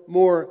more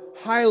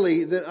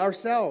highly than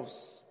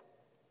ourselves.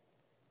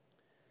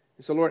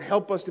 And so, Lord,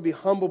 help us to be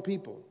humble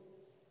people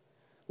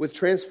with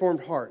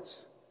transformed hearts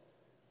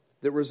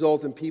that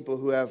result in people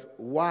who have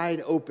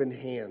wide open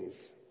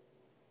hands.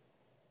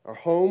 Our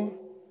home,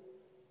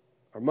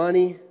 our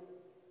money,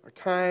 our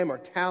time, our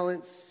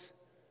talents,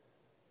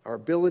 our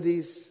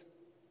abilities,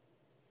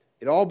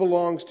 it all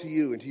belongs to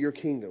you and to your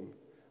kingdom.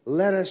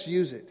 Let us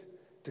use it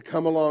to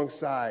come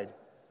alongside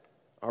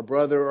our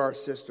brother or our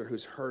sister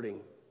who's hurting.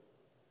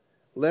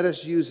 Let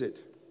us use it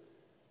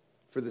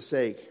for the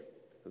sake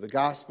of the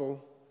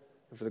gospel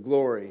and for the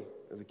glory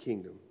of the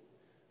kingdom.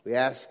 We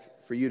ask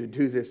for you to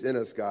do this in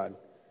us, God.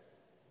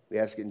 We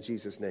ask it in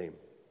Jesus' name.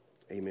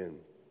 Amen.